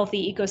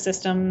healthy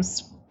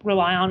ecosystems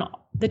rely on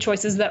the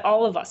choices that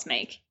all of us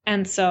make.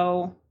 And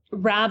so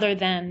rather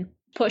than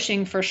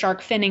pushing for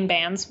shark finning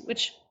bans,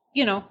 which,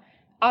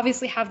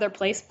 obviously have their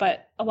place,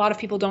 but a lot of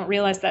people don't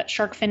realize that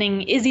shark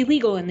finning is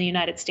illegal in the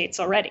United States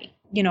already.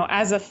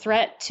 As a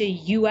threat to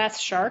U.S.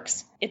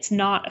 sharks, it's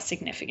not a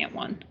significant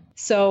one.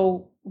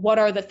 So what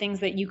are the things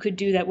that you could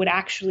do that would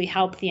actually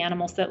help the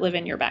animals that live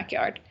in your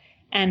backyard?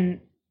 And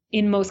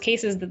in most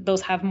cases,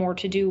 those have more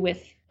to do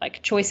with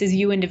like choices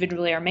you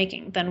individually are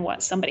making than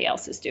what somebody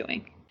else is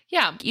doing.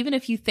 Yeah, even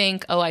if you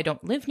think, oh, I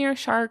don't live near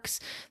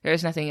sharks,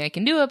 there's nothing I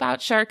can do about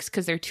sharks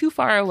because they're too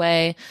far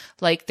away,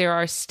 like there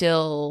are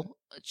still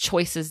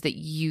choices that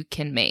you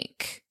can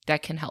make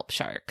that can help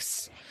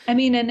sharks. I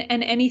mean,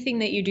 and anything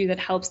that you do that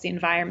helps the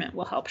environment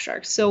will help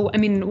sharks. So, I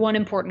mean, one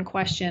important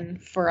question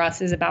for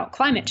us is about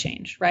climate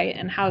change, right?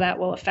 And how that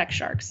will affect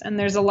sharks. And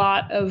there's a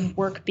lot of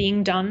work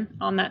being done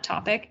on that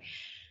topic.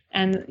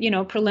 And,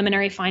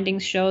 preliminary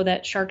findings show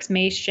that sharks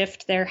may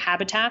shift their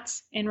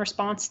habitats in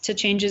response to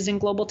changes in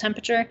global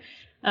temperature.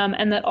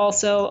 And that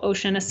also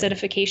ocean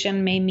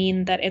acidification may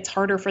mean that it's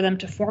harder for them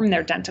to form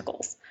their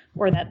denticles,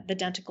 or that the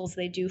denticles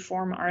they do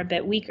form are a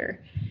bit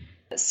weaker.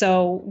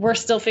 So we're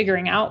still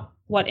figuring out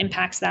what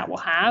impacts that will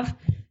have.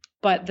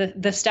 But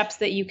the steps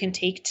that you can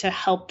take to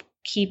help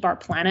keep our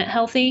planet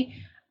healthy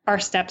are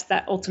steps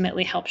that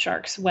ultimately help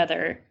sharks,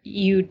 whether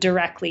you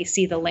directly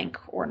see the link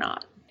or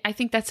not. I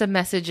think that's a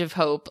message of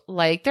hope.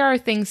 Like, there are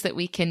things that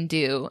we can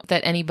do,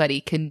 that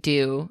anybody can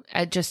do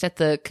just at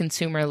the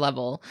consumer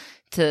level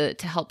to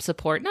help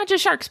support not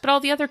just sharks, but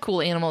all the other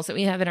cool animals that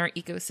we have in our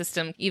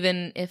ecosystem,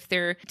 even if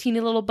they're teeny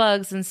little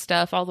bugs and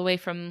stuff, all the way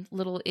from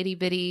little itty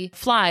bitty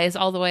flies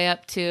all the way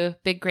up to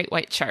big great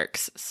white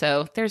sharks.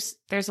 So there's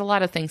a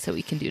lot of things that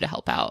we can do to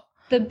help out.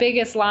 The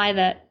biggest lie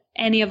that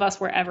any of us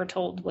were ever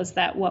told was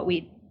that what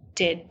we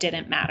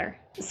didn't matter.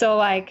 So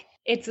like,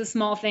 it's a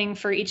small thing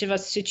for each of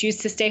us to choose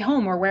to stay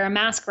home or wear a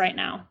mask right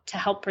now to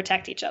help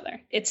protect each other.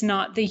 It's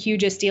not the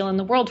hugest deal in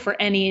the world for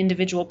any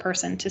individual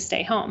person to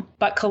stay home,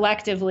 but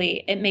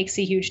collectively, it makes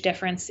a huge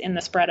difference in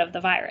the spread of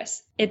the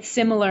virus. It's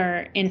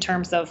similar in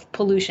terms of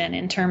pollution,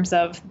 in terms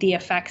of the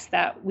effects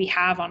that we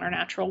have on our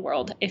natural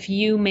world. If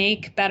you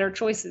make better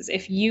choices,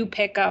 if you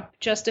pick up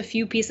just a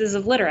few pieces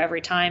of litter every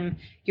time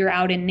you're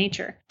out in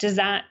nature, does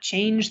that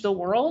change the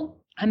world?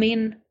 I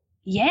mean,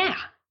 yeah.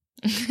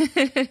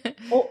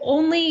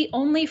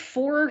 only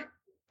 4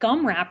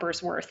 gum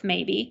wrappers worth,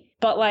 maybe,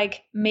 but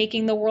like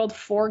making the world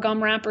 4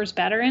 gum wrappers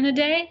better in a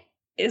day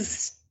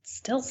is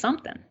still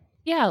something.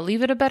 Yeah,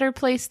 leave it a better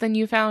place than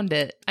you found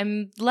it.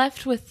 I'm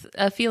left with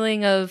a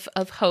feeling of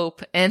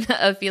hope and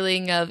a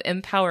feeling of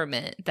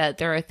empowerment that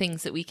there are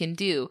things that we can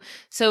do.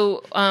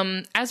 So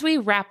as we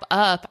wrap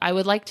up, I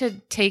would like to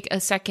take a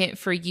second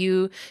for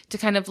you to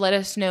kind of let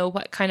us know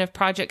what kind of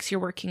projects you're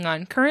working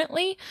on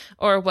currently,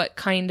 or what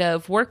kind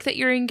of work that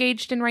you're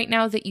engaged in right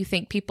now that you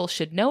think people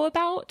should know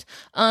about,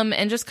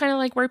 and just kind of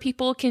like where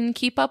people can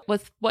keep up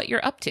with what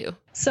you're up to.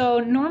 So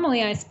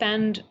normally I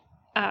spend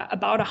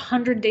about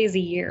 100 days a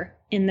year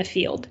in the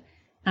field,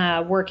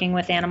 working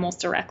with animals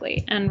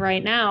directly. And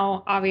right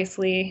now,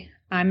 obviously,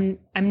 I'm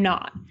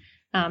not.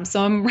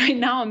 So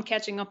I'm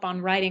catching up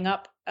on writing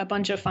up a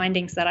bunch of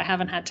findings that I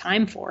haven't had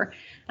time for.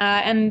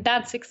 And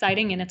that's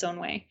exciting in its own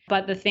way.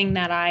 But the thing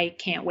that I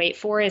can't wait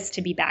for is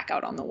to be back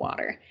out on the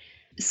water.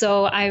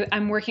 So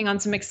I'm working on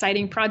some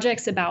exciting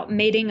projects about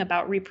mating,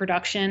 about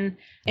reproduction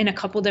in a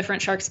couple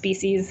different shark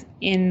species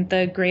in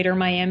the greater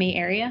Miami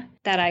area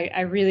that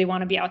I really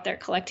want to be out there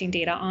collecting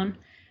data on.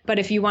 But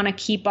if you want to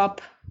keep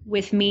up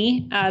with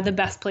me, the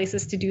best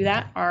places to do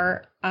that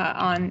are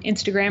on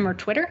Instagram or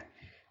Twitter.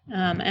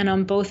 And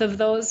on both of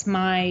those,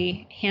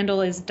 my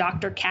handle is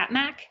Dr.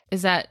 Catmac.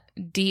 Is that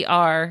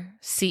DrCatmack?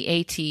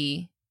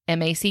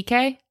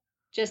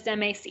 Just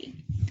MAC.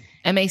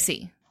 MAC.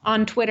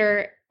 On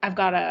Twitter, I've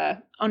got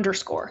a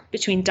underscore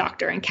between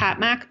Doctor and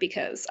Catmac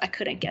because I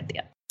couldn't get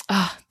the.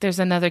 Oh, there's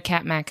another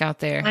Catmac out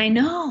there. I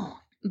know,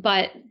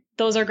 but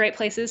those are great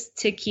places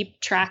to keep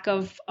track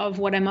of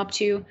what I'm up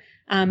to.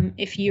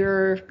 If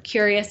you're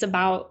curious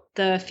about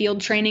the field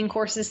training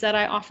courses that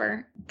I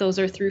offer, those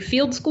are through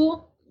Field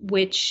School,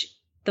 which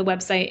the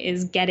website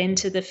is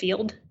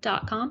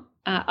getintothefield.com.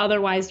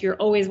 Otherwise, you're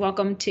always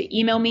welcome to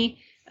email me.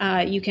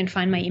 You can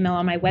find my email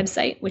on my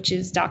website, which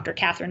is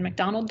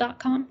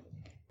drcatherinemacdonald.com,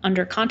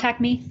 under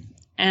Contact Me.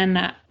 And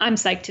I'm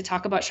psyched to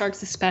talk about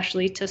sharks,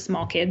 especially to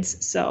small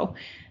kids. So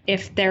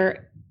if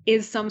there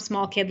is some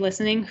small kid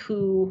listening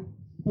who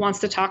wants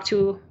to talk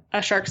to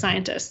a shark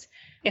scientist,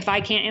 if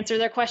I can't answer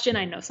their question,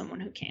 I know someone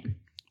who can.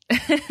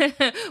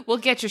 We'll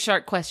get your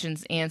shark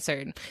questions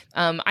answered.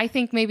 I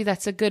think maybe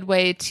that's a good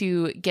way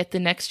to get the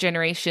next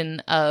generation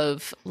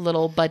of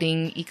little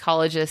budding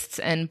ecologists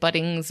and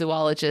budding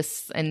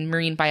zoologists and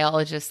marine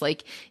biologists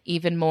like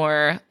even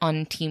more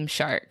on Team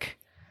Shark.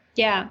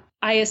 Yeah,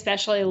 I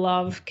especially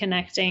love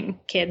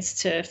connecting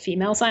kids to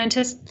female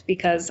scientists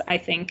because I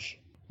think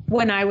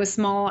when I was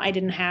small, I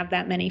didn't have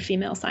that many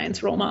female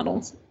science role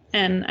models.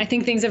 And I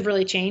think things have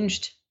really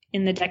changed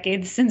in the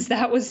decades since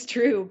that was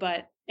true,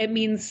 but it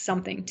means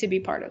something to be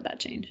part of that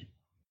change.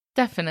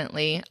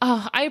 Definitely.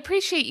 Oh, I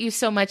appreciate you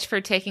so much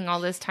for taking all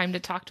this time to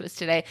talk to us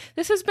today.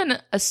 This has been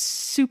a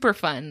super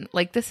fun.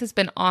 Like, this has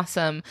been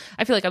awesome.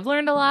 I feel like I've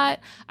learned a lot.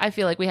 I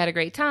feel like we had a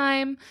great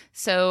time.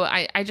 So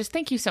I just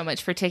thank you so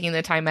much for taking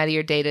the time out of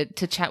your day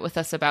to chat with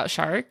us about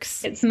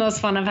sharks. It's the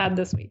most fun I've had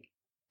this week.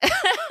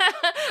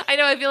 I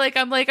know. I feel like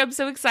I'm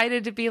so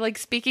excited to be like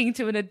speaking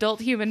to an adult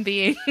human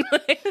being.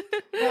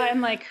 Well,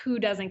 I'm like, who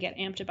doesn't get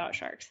amped about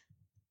sharks?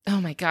 Oh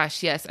my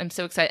gosh, yes, I'm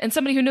so excited. And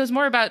somebody who knows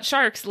more about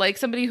sharks, like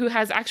somebody who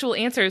has actual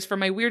answers for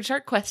my weird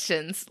shark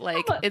questions.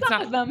 Like, it's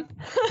not them.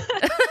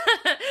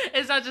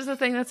 It's not just a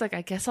thing that's like,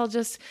 I guess I'll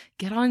just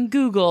get on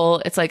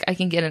Google. It's like I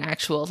can get an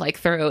actual, like,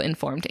 thorough,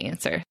 informed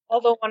answer.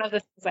 Although one of the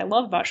things I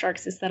love about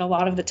sharks is that a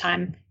lot of the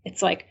time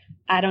it's like,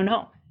 I don't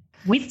know.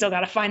 We still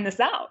got to find this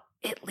out.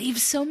 It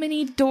leaves so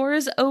many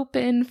doors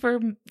open for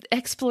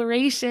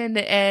exploration.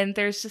 And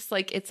there's just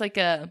like, it's like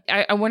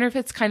I wonder if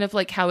it's kind of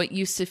like how it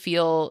used to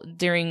feel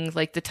during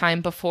like the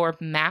time before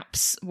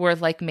maps were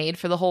like made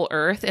for the whole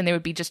earth and there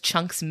would be just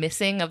chunks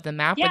missing of the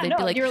map. Yeah, where they'd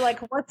be like, you're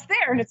like, what's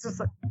there? And it's just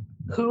like,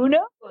 who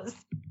knows?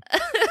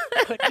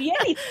 Could be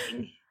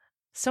anything.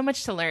 So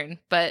much to learn.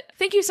 But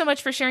thank you so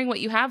much for sharing what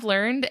you have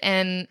learned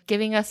and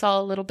giving us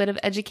all a little bit of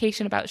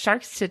education about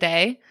sharks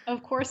today.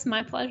 Of course,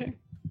 my pleasure.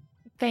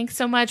 Thanks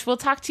so much. We'll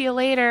talk to you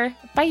later.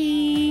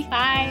 Bye.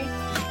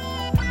 Bye.